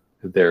for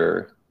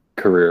their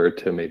career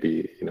to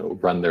maybe,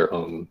 run their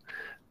own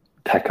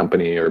tech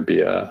company or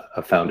be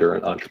a founder,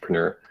 an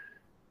entrepreneur,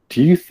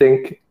 do you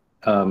think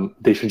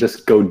they should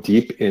just go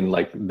deep in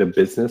like the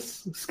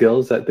business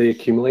skills that they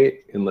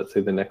accumulate in, let's say,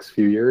 the next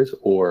few years,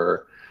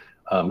 or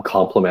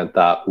complement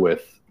that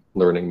with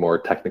learning more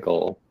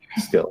technical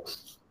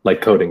skills,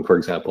 like coding, for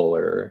example,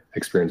 or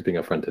experience being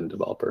a front-end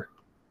developer?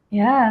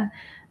 Yeah,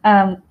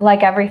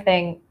 like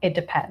everything, it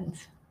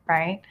depends,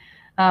 right?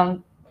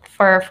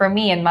 For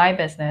me in my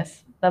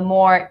business, the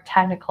more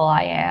technical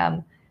I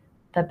am,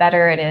 the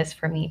better it is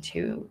for me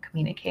to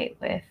communicate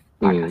with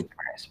our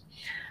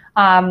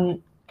customers.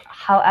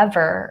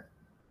 However,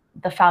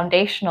 the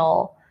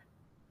foundational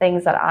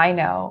things that I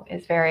know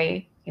is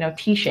very,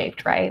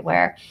 T-shaped, right?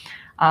 Where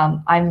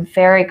I'm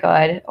very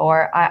good,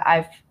 or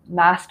I've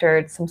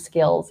mastered some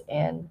skills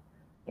in,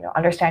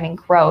 understanding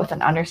growth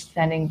and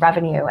understanding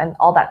revenue and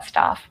all that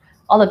stuff,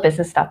 all the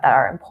business stuff that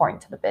are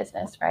important to the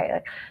business,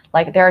 right?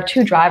 Like there are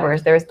two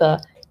drivers. There's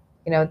the,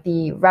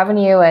 the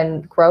revenue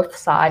and growth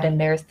side, and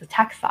there's the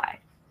tech side.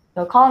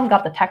 So Colin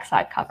got the tech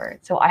side covered,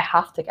 so I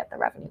have to get the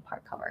revenue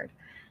part covered.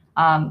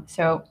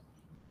 So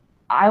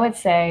I would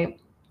say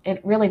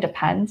it really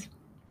depends,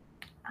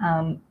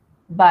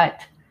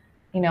 but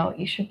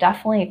you should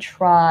definitely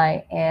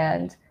try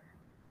and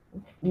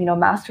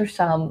master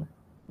some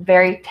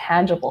very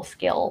tangible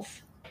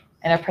skills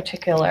in a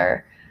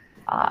particular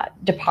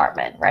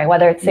department, right?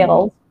 Whether it's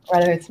sales,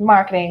 whether it's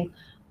marketing,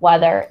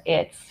 whether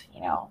it's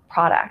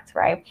product,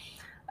 right?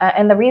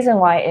 And the reason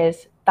why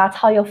is that's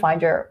how you'll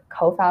find your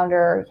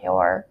co-founder,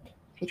 your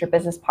future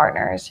business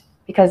partners,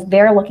 because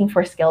they're looking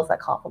for skills that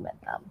complement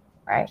them,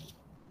 right?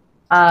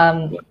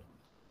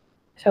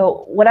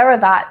 So whatever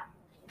that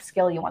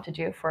skill you want to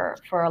do for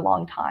a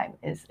long time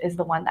is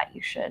the one that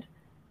you should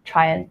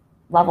try and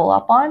level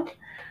up on.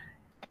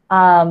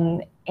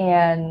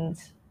 And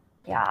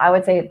yeah, I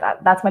would say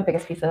that's my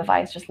biggest piece of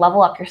advice. Just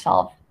level up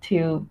yourself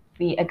to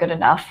be a good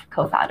enough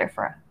co-founder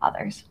for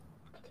others.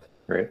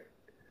 Right.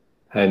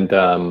 And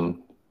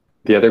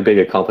the other big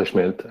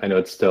accomplishment, I know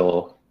it's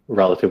still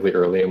relatively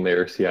early in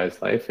Layer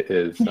CI's life,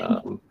 is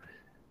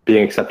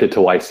being accepted to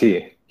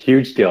YC.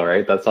 Huge deal,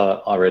 right? That's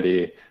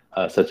already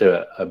such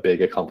a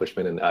big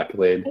accomplishment and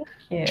accolade.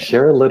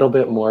 Share a little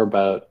bit more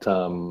about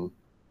the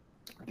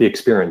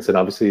experience. And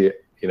obviously,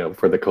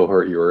 for the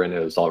cohort you were in, it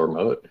was all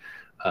remote.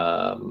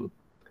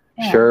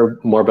 Share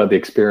more about the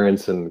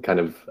experience and kind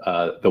of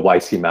the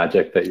YC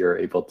magic that you're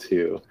able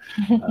to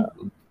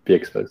be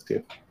exposed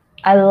to.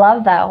 I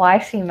love that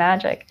YC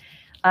magic.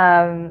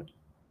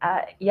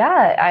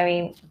 Yeah, I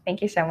mean,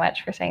 thank you so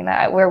much for saying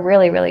that. We're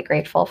really, really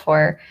grateful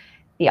for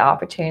the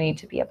opportunity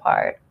to be a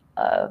part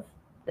of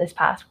this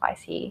past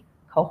YC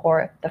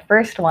cohort, the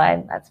first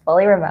one that's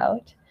fully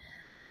remote.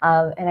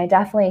 And I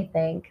definitely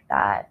think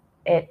that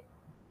it,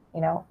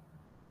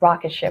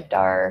 rocket shipped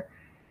our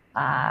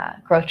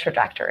growth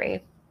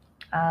trajectory.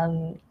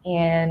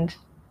 And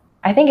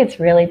I think it's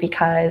really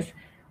because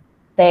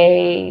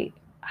they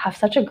have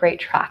such a great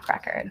track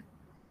record.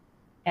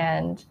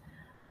 And,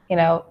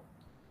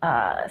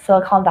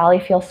 Silicon Valley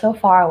feels so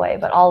far away,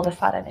 but all of a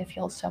sudden it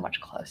feels so much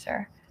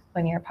closer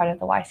when you're part of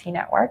the YC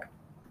network.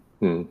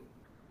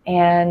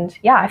 And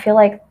yeah, I feel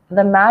like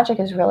the magic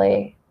is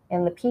really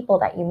in the people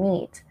that you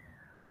meet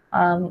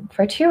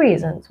for two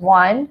reasons.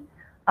 One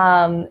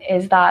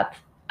is that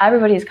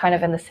everybody's kind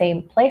of in the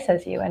same place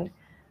as you. And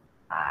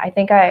I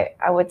think I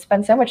would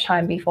spend so much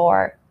time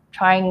before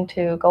trying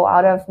to go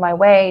out of my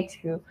way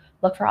to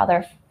look for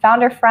other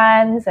founder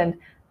friends and,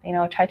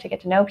 try to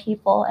get to know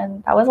people.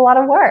 And that was a lot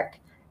of work.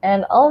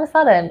 And all of a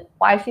sudden,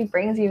 YC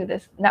brings you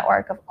this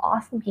network of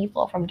awesome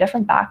people from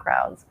different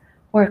backgrounds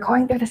who are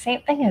going through the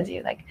same thing as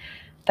you. Like,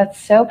 that's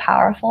so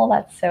powerful.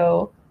 That's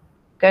so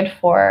good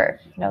for,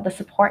 the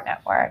support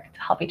network to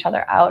help each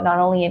other out, not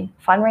only in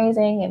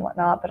fundraising and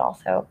whatnot, but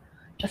also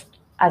just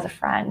as a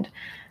friend.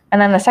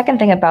 And then the second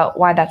thing about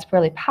why that's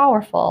really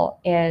powerful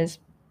is,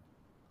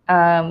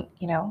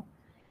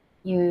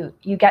 you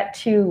get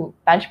to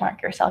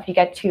benchmark yourself. You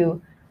get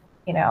to,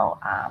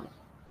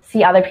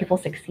 see other people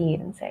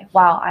succeed and say,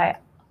 wow, I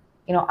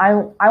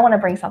want to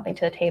bring something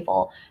to the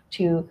table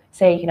to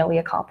say, we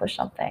accomplished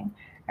something,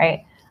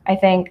 right? I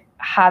think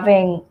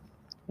having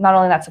not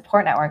only that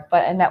support network,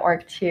 but a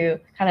network to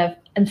kind of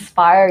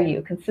inspire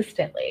you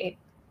consistently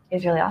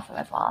is really awesome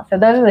as well. So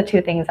those are the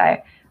two things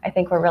I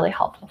think were really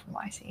helpful from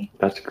YC.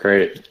 That's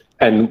great.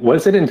 And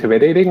was it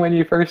intimidating when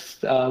you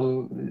first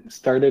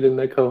started in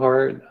the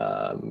cohort?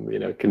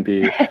 It can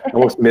be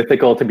almost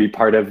mythical to be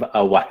part of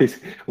a Y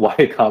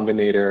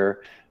Combinator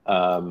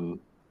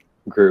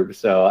group.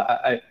 So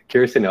I'm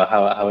curious to know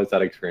how is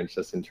that experience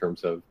just in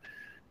terms of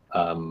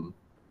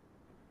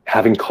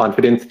having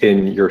confidence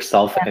in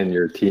yourself and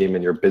your team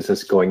and your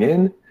business going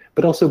in,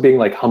 but also being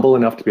like humble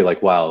enough to be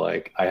like, wow,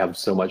 like I have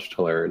so much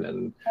to learn.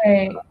 And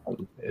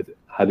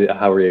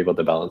how were you able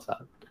to balance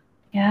that?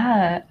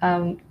 Yeah,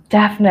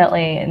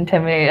 definitely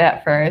intimidated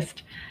at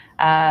first.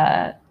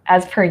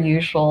 As per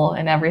usual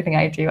in everything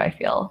I do, I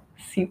feel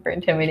super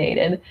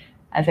intimidated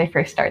as I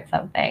first start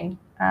something.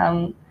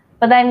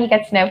 But then you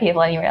get to know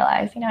people and you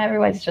realize,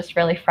 everyone's just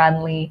really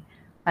friendly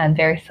and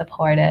very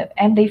supportive,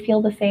 and they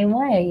feel the same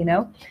way,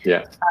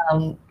 Yeah.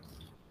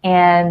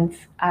 And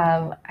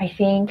I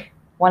think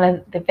one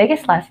of the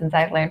biggest lessons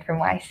I've learned from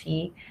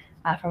YC,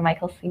 from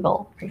Michael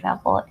Siebel, for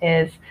example,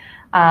 is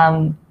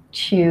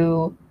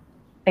to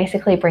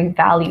basically bring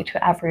value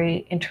to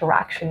every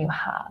interaction you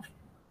have,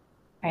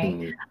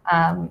 right?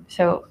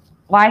 So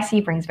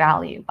YC brings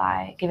value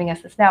by giving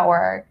us this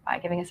network, by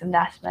giving us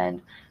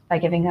investment, by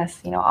giving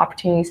us,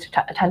 opportunities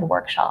to attend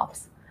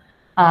workshops.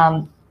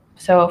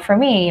 So for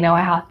me,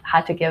 I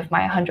had to give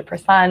my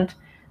 100%.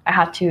 I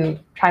had to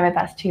try my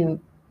best to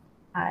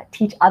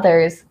teach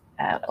others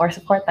or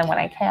support them when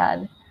I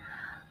can,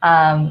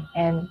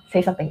 and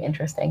say something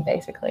interesting,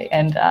 basically.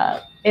 And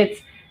I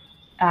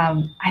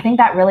think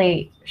that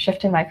really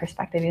shifted my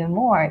perspective even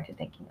more to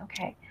thinking,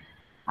 okay,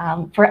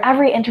 for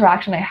every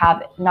interaction I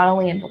have, not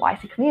only in the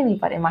YC community,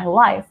 but in my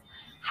life,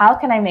 how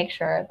can I make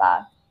sure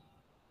that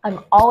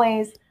I'm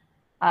always,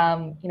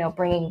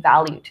 bringing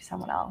value to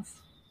someone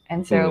else?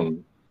 And so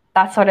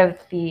that's sort of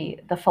the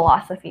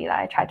philosophy that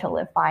I try to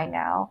live by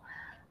now,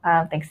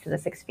 thanks to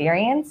this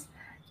experience.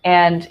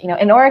 And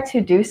in order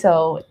to do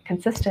so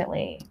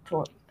consistently,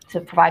 to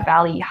provide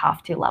value, you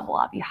have to level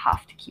up. You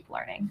have to keep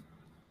learning.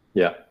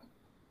 Yeah.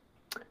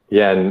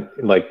 Yeah, and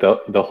like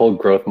the whole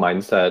growth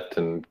mindset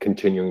and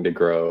continuing to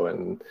grow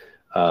and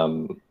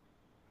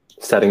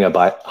setting a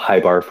high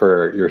bar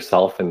for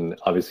yourself and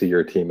obviously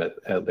your team at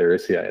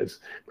Layer.ci is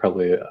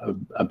probably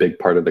a big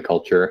part of the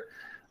culture.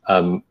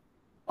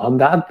 On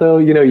that though,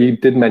 you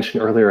did mention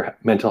earlier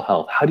mental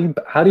health. How do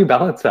you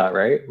balance that,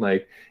 right?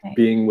 Like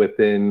being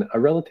within a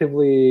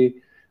relatively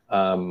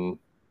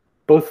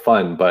both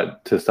fun,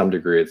 but to some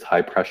degree it's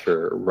high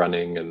pressure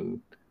running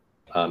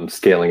and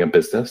scaling a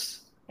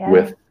business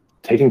with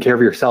taking care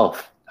of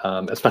yourself,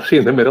 especially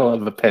in the middle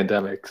of a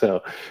pandemic.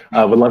 So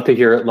would love to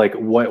hear, like,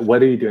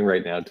 what are you doing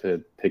right now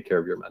to take care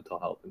of your mental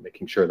health and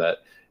making sure that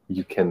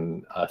you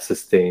can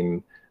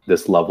sustain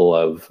this level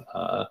of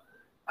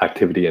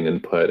activity and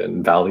input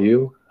and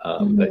value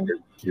that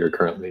you're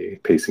currently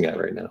pacing at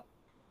right now?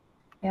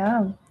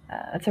 Yeah,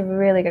 that's a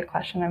really good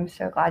question. I'm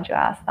so glad you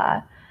asked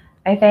that.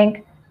 I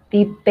think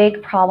the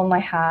big problem I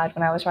had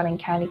when I was running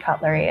Candy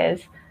Cutlery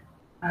is,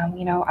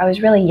 I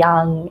was really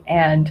young,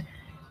 and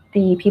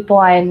the people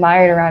I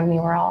admired around me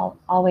were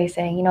always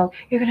saying,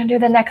 you're gonna do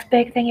the next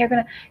big thing. You're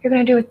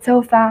gonna do it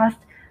so fast,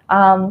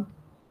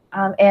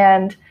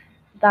 and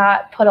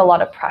that put a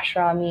lot of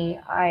pressure on me.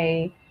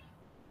 I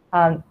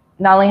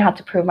not only had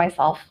to prove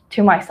myself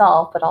to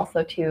myself, but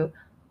also to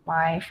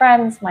my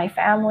friends, my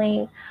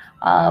family,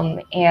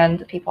 and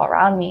the people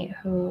around me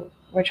who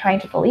were trying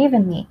to believe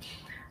in me.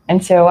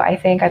 And so I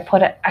think I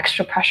put an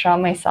extra pressure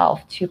on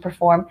myself to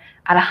perform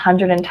at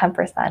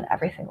 110%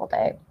 every single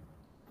day.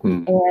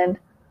 And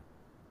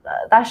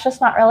that's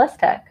just not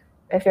realistic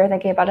if you're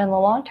thinking about it in the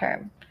long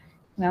term.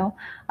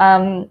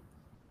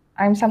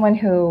 I'm someone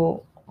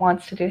who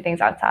wants to do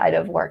things outside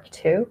of work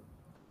too.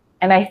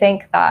 And I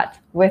think that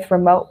with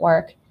remote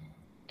work,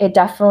 it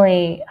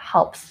definitely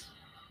helps,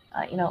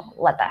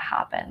 let that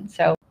happen.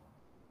 So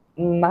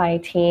my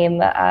team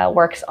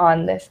works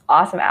on this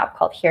awesome app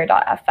called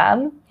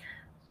Here.fm,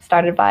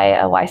 started by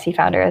a YC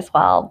founder as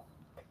well.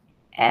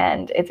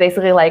 And it's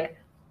basically like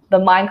the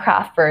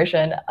Minecraft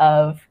version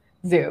of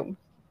Zoom.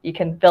 You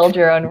can build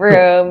your own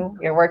room,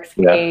 your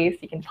workspace,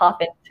 you can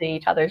pop into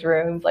each other's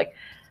rooms. Like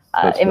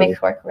it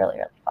makes work really,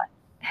 really fun.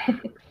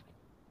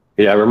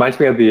 Yeah, it reminds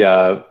me of the,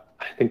 I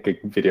think a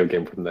video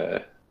game from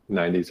the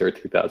 90s or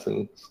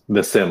 2000s,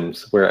 The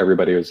Sims, where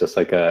everybody was just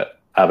like a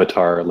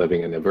avatar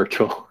living in a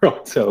virtual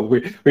world. So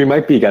we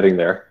might be getting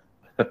there.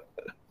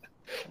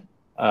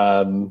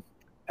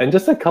 And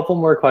just a couple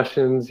more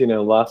questions,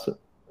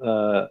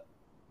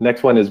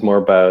 next one is more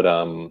about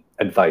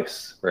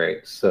advice, right?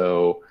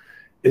 So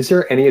is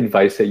there any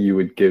advice that you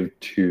would give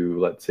to,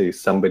 let's say,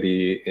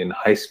 somebody in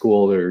high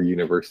school or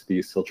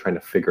university still trying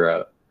to figure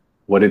out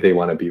what do they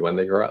want to be when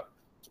they grow up?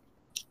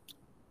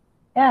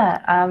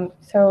 Yeah,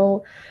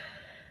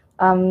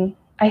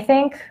 I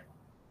think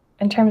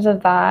in terms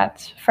of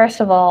that,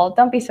 first of all,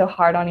 don't be so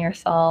hard on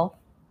yourself.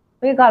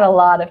 We've got a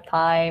lot of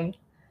time.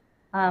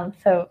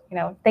 So,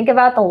 think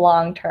about the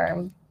long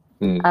term,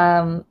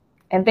 and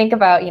think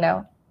about,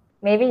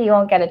 maybe you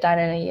won't get it done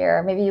in a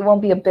year. Maybe you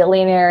won't be a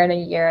billionaire in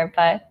a year,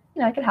 but,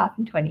 it could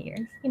happen in 20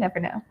 years. You never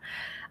know.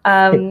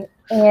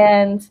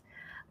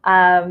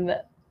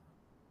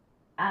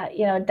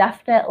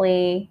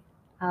 Definitely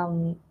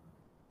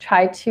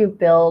try to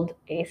build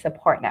a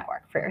support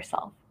network for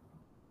yourself,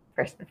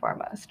 first and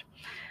foremost.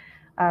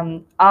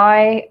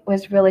 I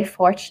was really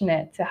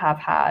fortunate to have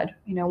had,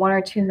 one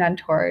or two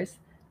mentors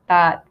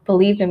that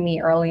believed in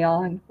me early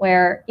on,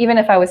 where even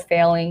if I was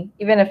failing,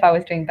 even if I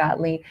was doing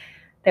badly,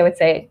 they would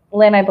say,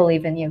 Lynn, I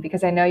believe in you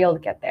because I know you'll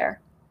get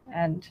there.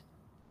 And,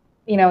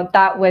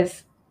 that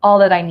was all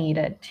that I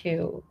needed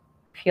to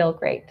feel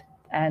great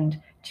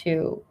and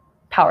to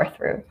power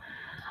through.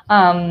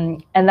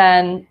 And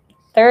then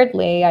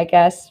thirdly, I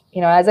guess,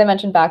 as I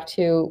mentioned back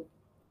to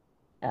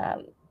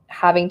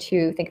having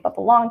to think about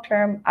the long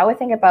term, I would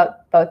think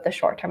about both the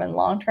short term and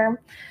long term.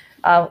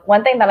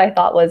 One thing that I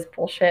thought was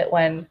bullshit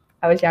when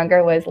I was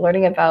younger was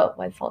learning about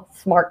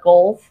SMART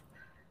goals.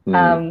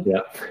 Um,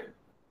 Yeah.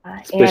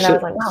 and I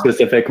was like, wow,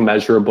 Specific,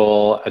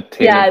 measurable, yeah,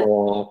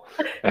 attainable,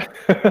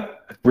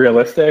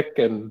 realistic,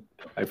 and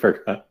I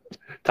forgot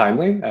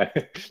timely.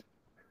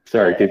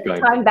 Sorry, keep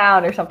going. time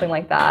bound or something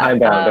like that. Time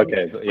bound.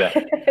 Okay, yeah.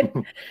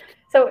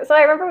 So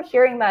I remember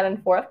hearing that in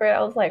fourth grade.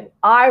 I was like,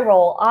 eye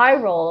roll, eye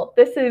roll.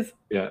 This is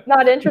Yeah.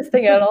 not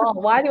interesting at all.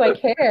 Why do I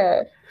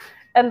care?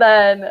 And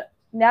then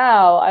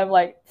now I'm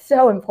like,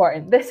 so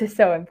important. This is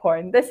so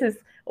important. This is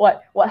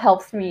what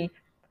helps me,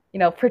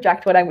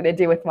 project what I'm going to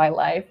do with my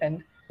life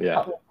and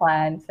help me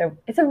plan. So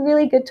it's a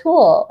really good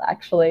tool,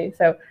 actually.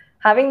 So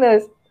having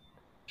those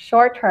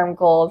short-term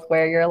goals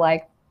where you're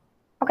like,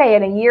 okay,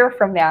 in a year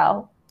from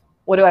now,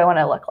 what do I want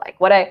to look like?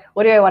 What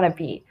do I want to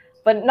be?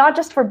 But not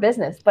just for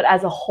business, but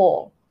as a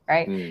whole,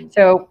 right?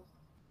 So,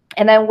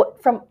 and then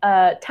from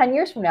 10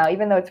 years from now,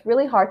 even though it's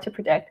really hard to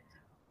predict,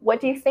 what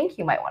do you think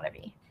you might want to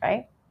be,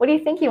 right? What do you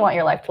think you want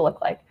your life to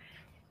look like?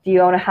 Do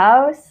you own a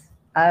house?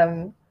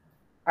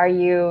 Are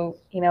you,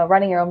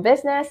 running your own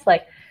business?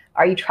 Like,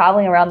 are you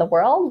traveling around the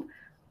world?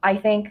 I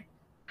think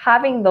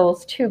having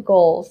those two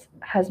goals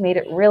has made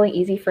it really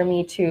easy for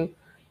me to,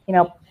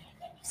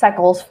 set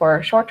goals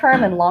for short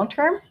term and long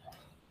term.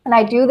 And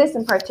I do this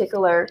in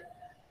particular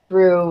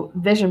through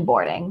vision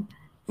boarding.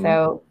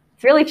 So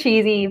it's really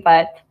cheesy,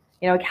 but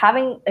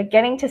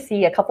getting to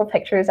see a couple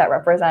pictures that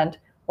represent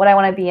what I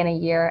want to be in a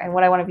year and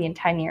what I want to be in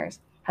 10 years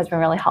has been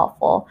really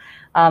helpful.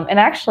 And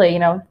actually,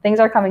 things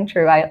are coming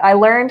true. I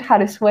learned how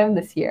to swim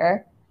this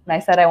year, and I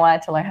said I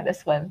wanted to learn how to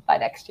swim by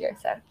next year.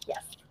 So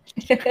yes.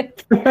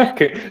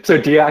 Okay. So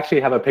do you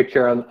actually have a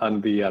picture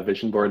on the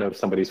vision board of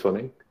somebody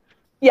swimming?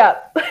 Yeah.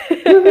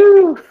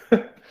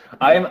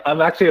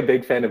 I'm actually a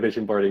big fan of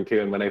vision boarding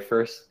too. And when I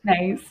first,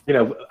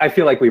 I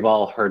feel like we've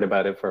all heard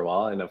about it for a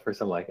while. And at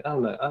first I'm like,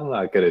 I'm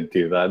not gonna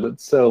do that.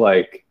 It's so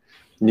like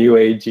new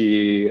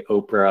agey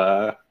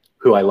Oprah,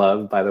 who I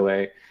love, by the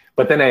way.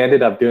 But then I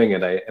ended up doing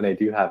it. I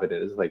do have it.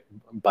 It's like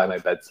by my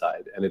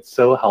bedside, and it's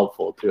so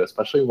helpful too,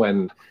 especially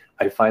when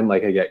I find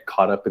like I get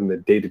caught up in the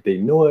day-to-day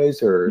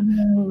noise or,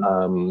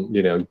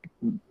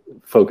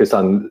 focus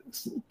on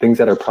things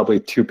that are probably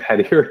too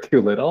petty or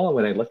too little.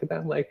 When I look at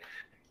them, like,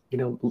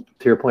 to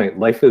your point,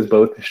 life is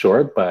both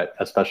short, but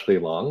especially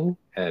long.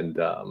 And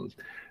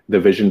the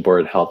vision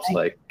board helps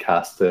like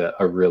cast a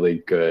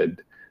really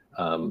good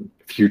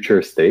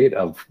future state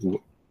of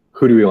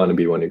who do we want to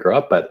be when we grow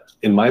up. But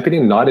in my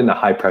opinion, not in a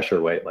high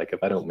pressure way. Like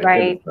if I don't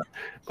make it,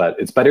 but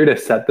it's better to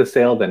set the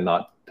sail than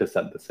not to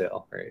set the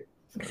sail, right?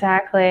 So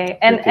exactly.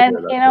 And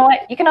you know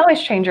what? You can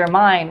always change your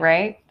mind,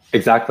 right?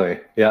 Exactly.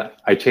 Yeah.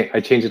 I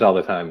change it all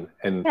the time.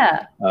 And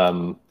yeah.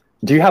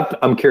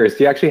 I'm curious,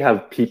 do you actually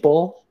have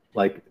people,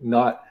 like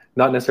not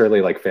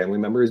necessarily like family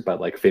members,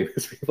 but like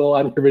famous people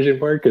on your vision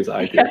board? Because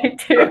I do. Yeah, I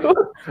do.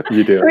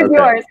 You do. Who's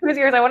yours? Who's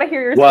yours? I want to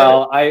hear yours.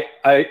 Well, I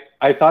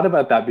thought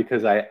about that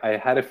because I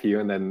had a few,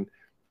 and then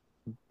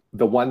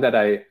the one that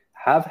I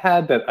have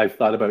had that I've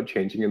thought about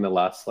changing in the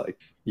last like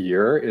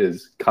year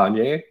is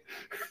Kanye.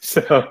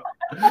 So,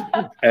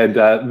 and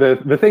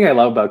the thing I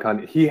love about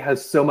Kanye, he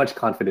has so much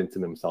confidence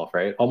in himself,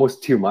 right?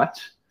 Almost too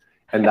much.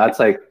 And that's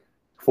like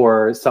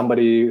for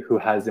somebody who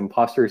has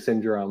imposter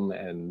syndrome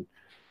and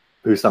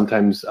who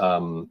sometimes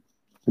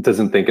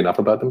doesn't think enough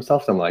about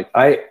themselves. I'm like,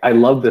 I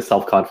love the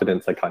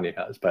self-confidence that Kanye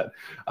has, but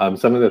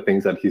some of the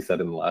things that he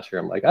said in the last year,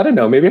 I'm like, I don't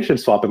know, maybe I should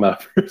swap him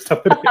out for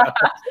somebody else.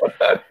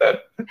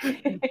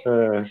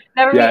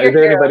 Never meet your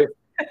hero.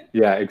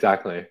 Yeah,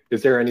 exactly.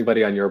 Is there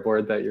anybody on your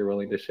board that you're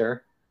willing to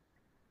share?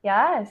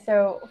 Yeah,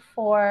 so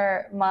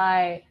for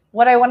my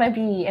what I want to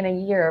be in a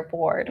year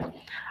board,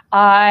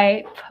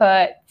 I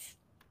put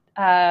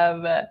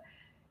the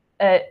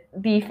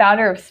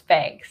founder of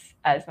Spanx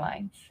as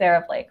mine,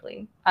 Sarah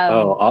Blakely.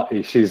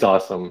 She's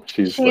awesome.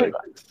 She's like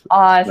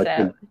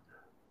awesome.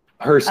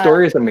 Her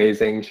story is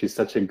amazing. She's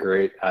such a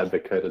great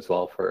advocate as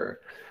well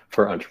for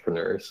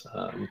entrepreneurs.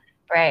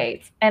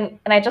 Right, and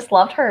I just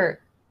loved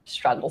her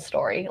struggle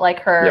story,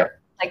 like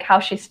like how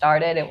she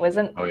started. It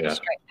wasn't a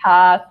straight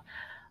path,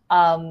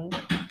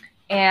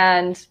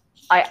 and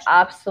I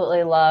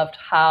absolutely loved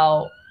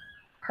how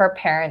her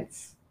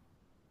parents,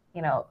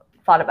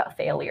 thought about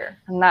failure,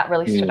 and that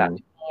really stood out to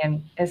me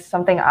and is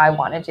something I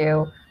want to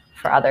do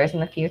for others in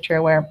the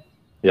future. Where,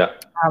 you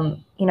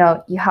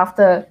have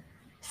to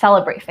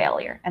celebrate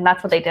failure, and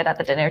that's what they did at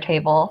the dinner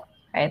table,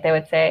 right? They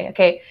would say,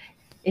 "Okay,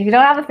 if you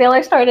don't have a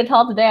failure story to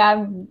tell today,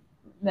 I'm,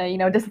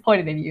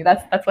 disappointed in you."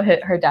 That's what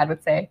her dad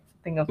would say,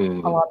 something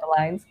along the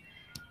lines.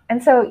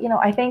 And so,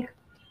 I think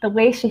the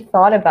way she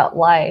thought about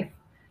life,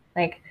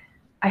 like,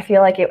 I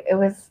feel like it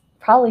was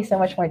probably so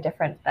much more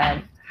different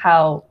than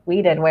how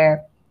we did,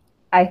 where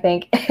I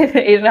think in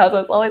the Asian house,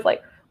 it's always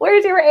like,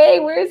 where's your A?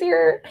 Where's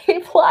your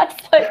A+?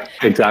 Like,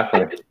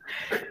 exactly.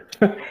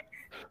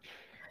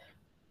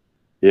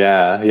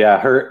 Yeah.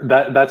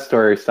 That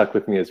story stuck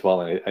with me as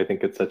well. And I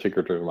think it's such a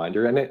good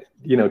reminder. And it,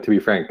 to be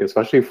frank,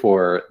 especially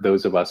for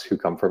those of us who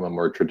come from a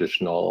more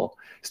traditional,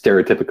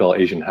 stereotypical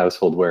Asian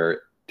household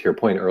where, to your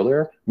point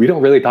earlier, we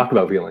don't really talk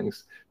about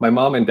feelings. My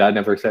mom and dad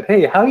never said,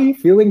 "Hey, how are you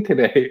feeling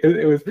today?"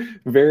 It was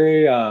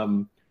very,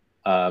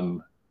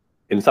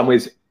 in some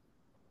ways,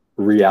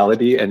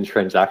 reality and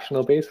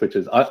transactional based, which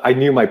is, I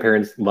knew my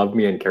parents loved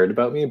me and cared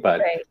about me, but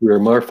Right. we were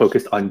more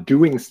focused on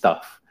doing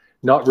stuff,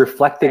 not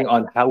reflecting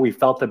on how we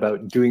felt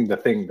about doing the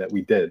thing that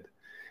we did.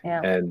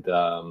 Yeah. And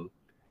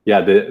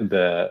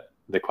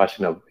the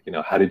question of,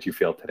 how did you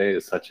feel today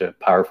is such a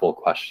powerful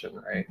question,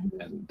 right?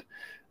 And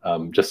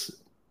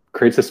just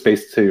creates a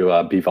space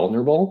to be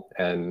vulnerable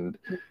and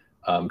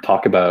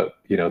talk about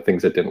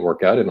things that didn't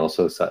work out, and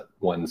also set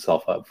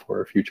oneself up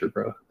for future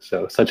growth.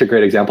 So such a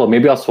great example.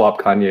 Maybe I'll swap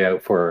Kanye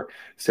out for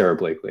Sarah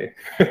Blakely.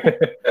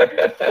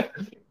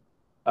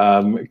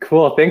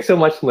 Cool. Thanks so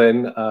much,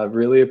 Lynn.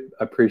 Really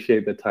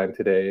appreciate the time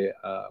today.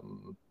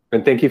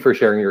 And thank you for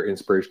sharing your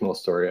inspirational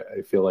story.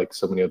 I feel like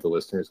so many of the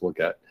listeners will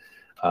get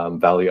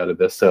value out of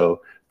this.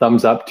 So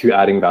thumbs up to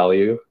adding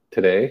value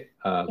today.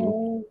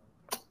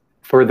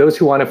 For those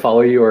who want to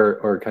follow you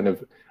or kind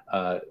of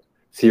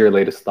see your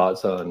latest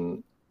thoughts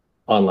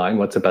online,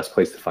 what's the best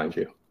place to find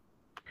you?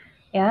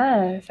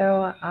 Yeah,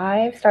 so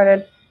I've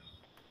started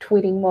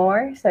tweeting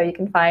more, so you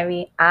can find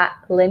me at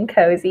Lynn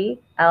Cozy,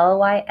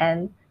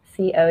 LYNCOZY,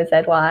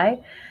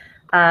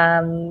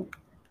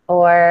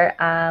 or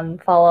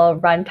follow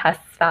Run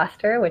Tests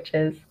Faster, which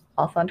is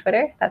also on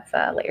Twitter. That's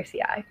Layer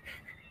CI.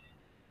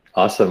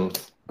 Awesome,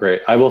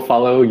 great. I will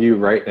follow you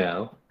right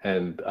now.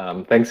 And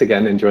thanks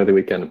again. Enjoy the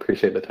weekend.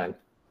 Appreciate the time.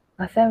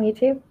 Awesome, you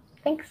too.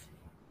 Thanks.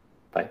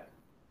 Bye.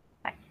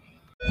 Bye.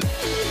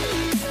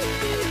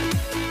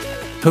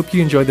 Hope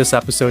you enjoyed this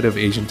episode of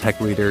Asian Tech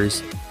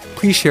Leaders.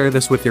 Please share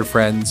this with your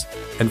friends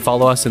and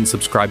follow us and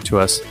subscribe to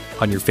us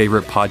on your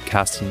favorite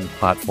podcasting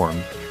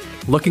platform.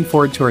 Looking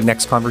forward to our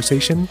next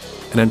conversation.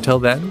 And until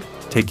then,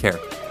 take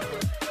care.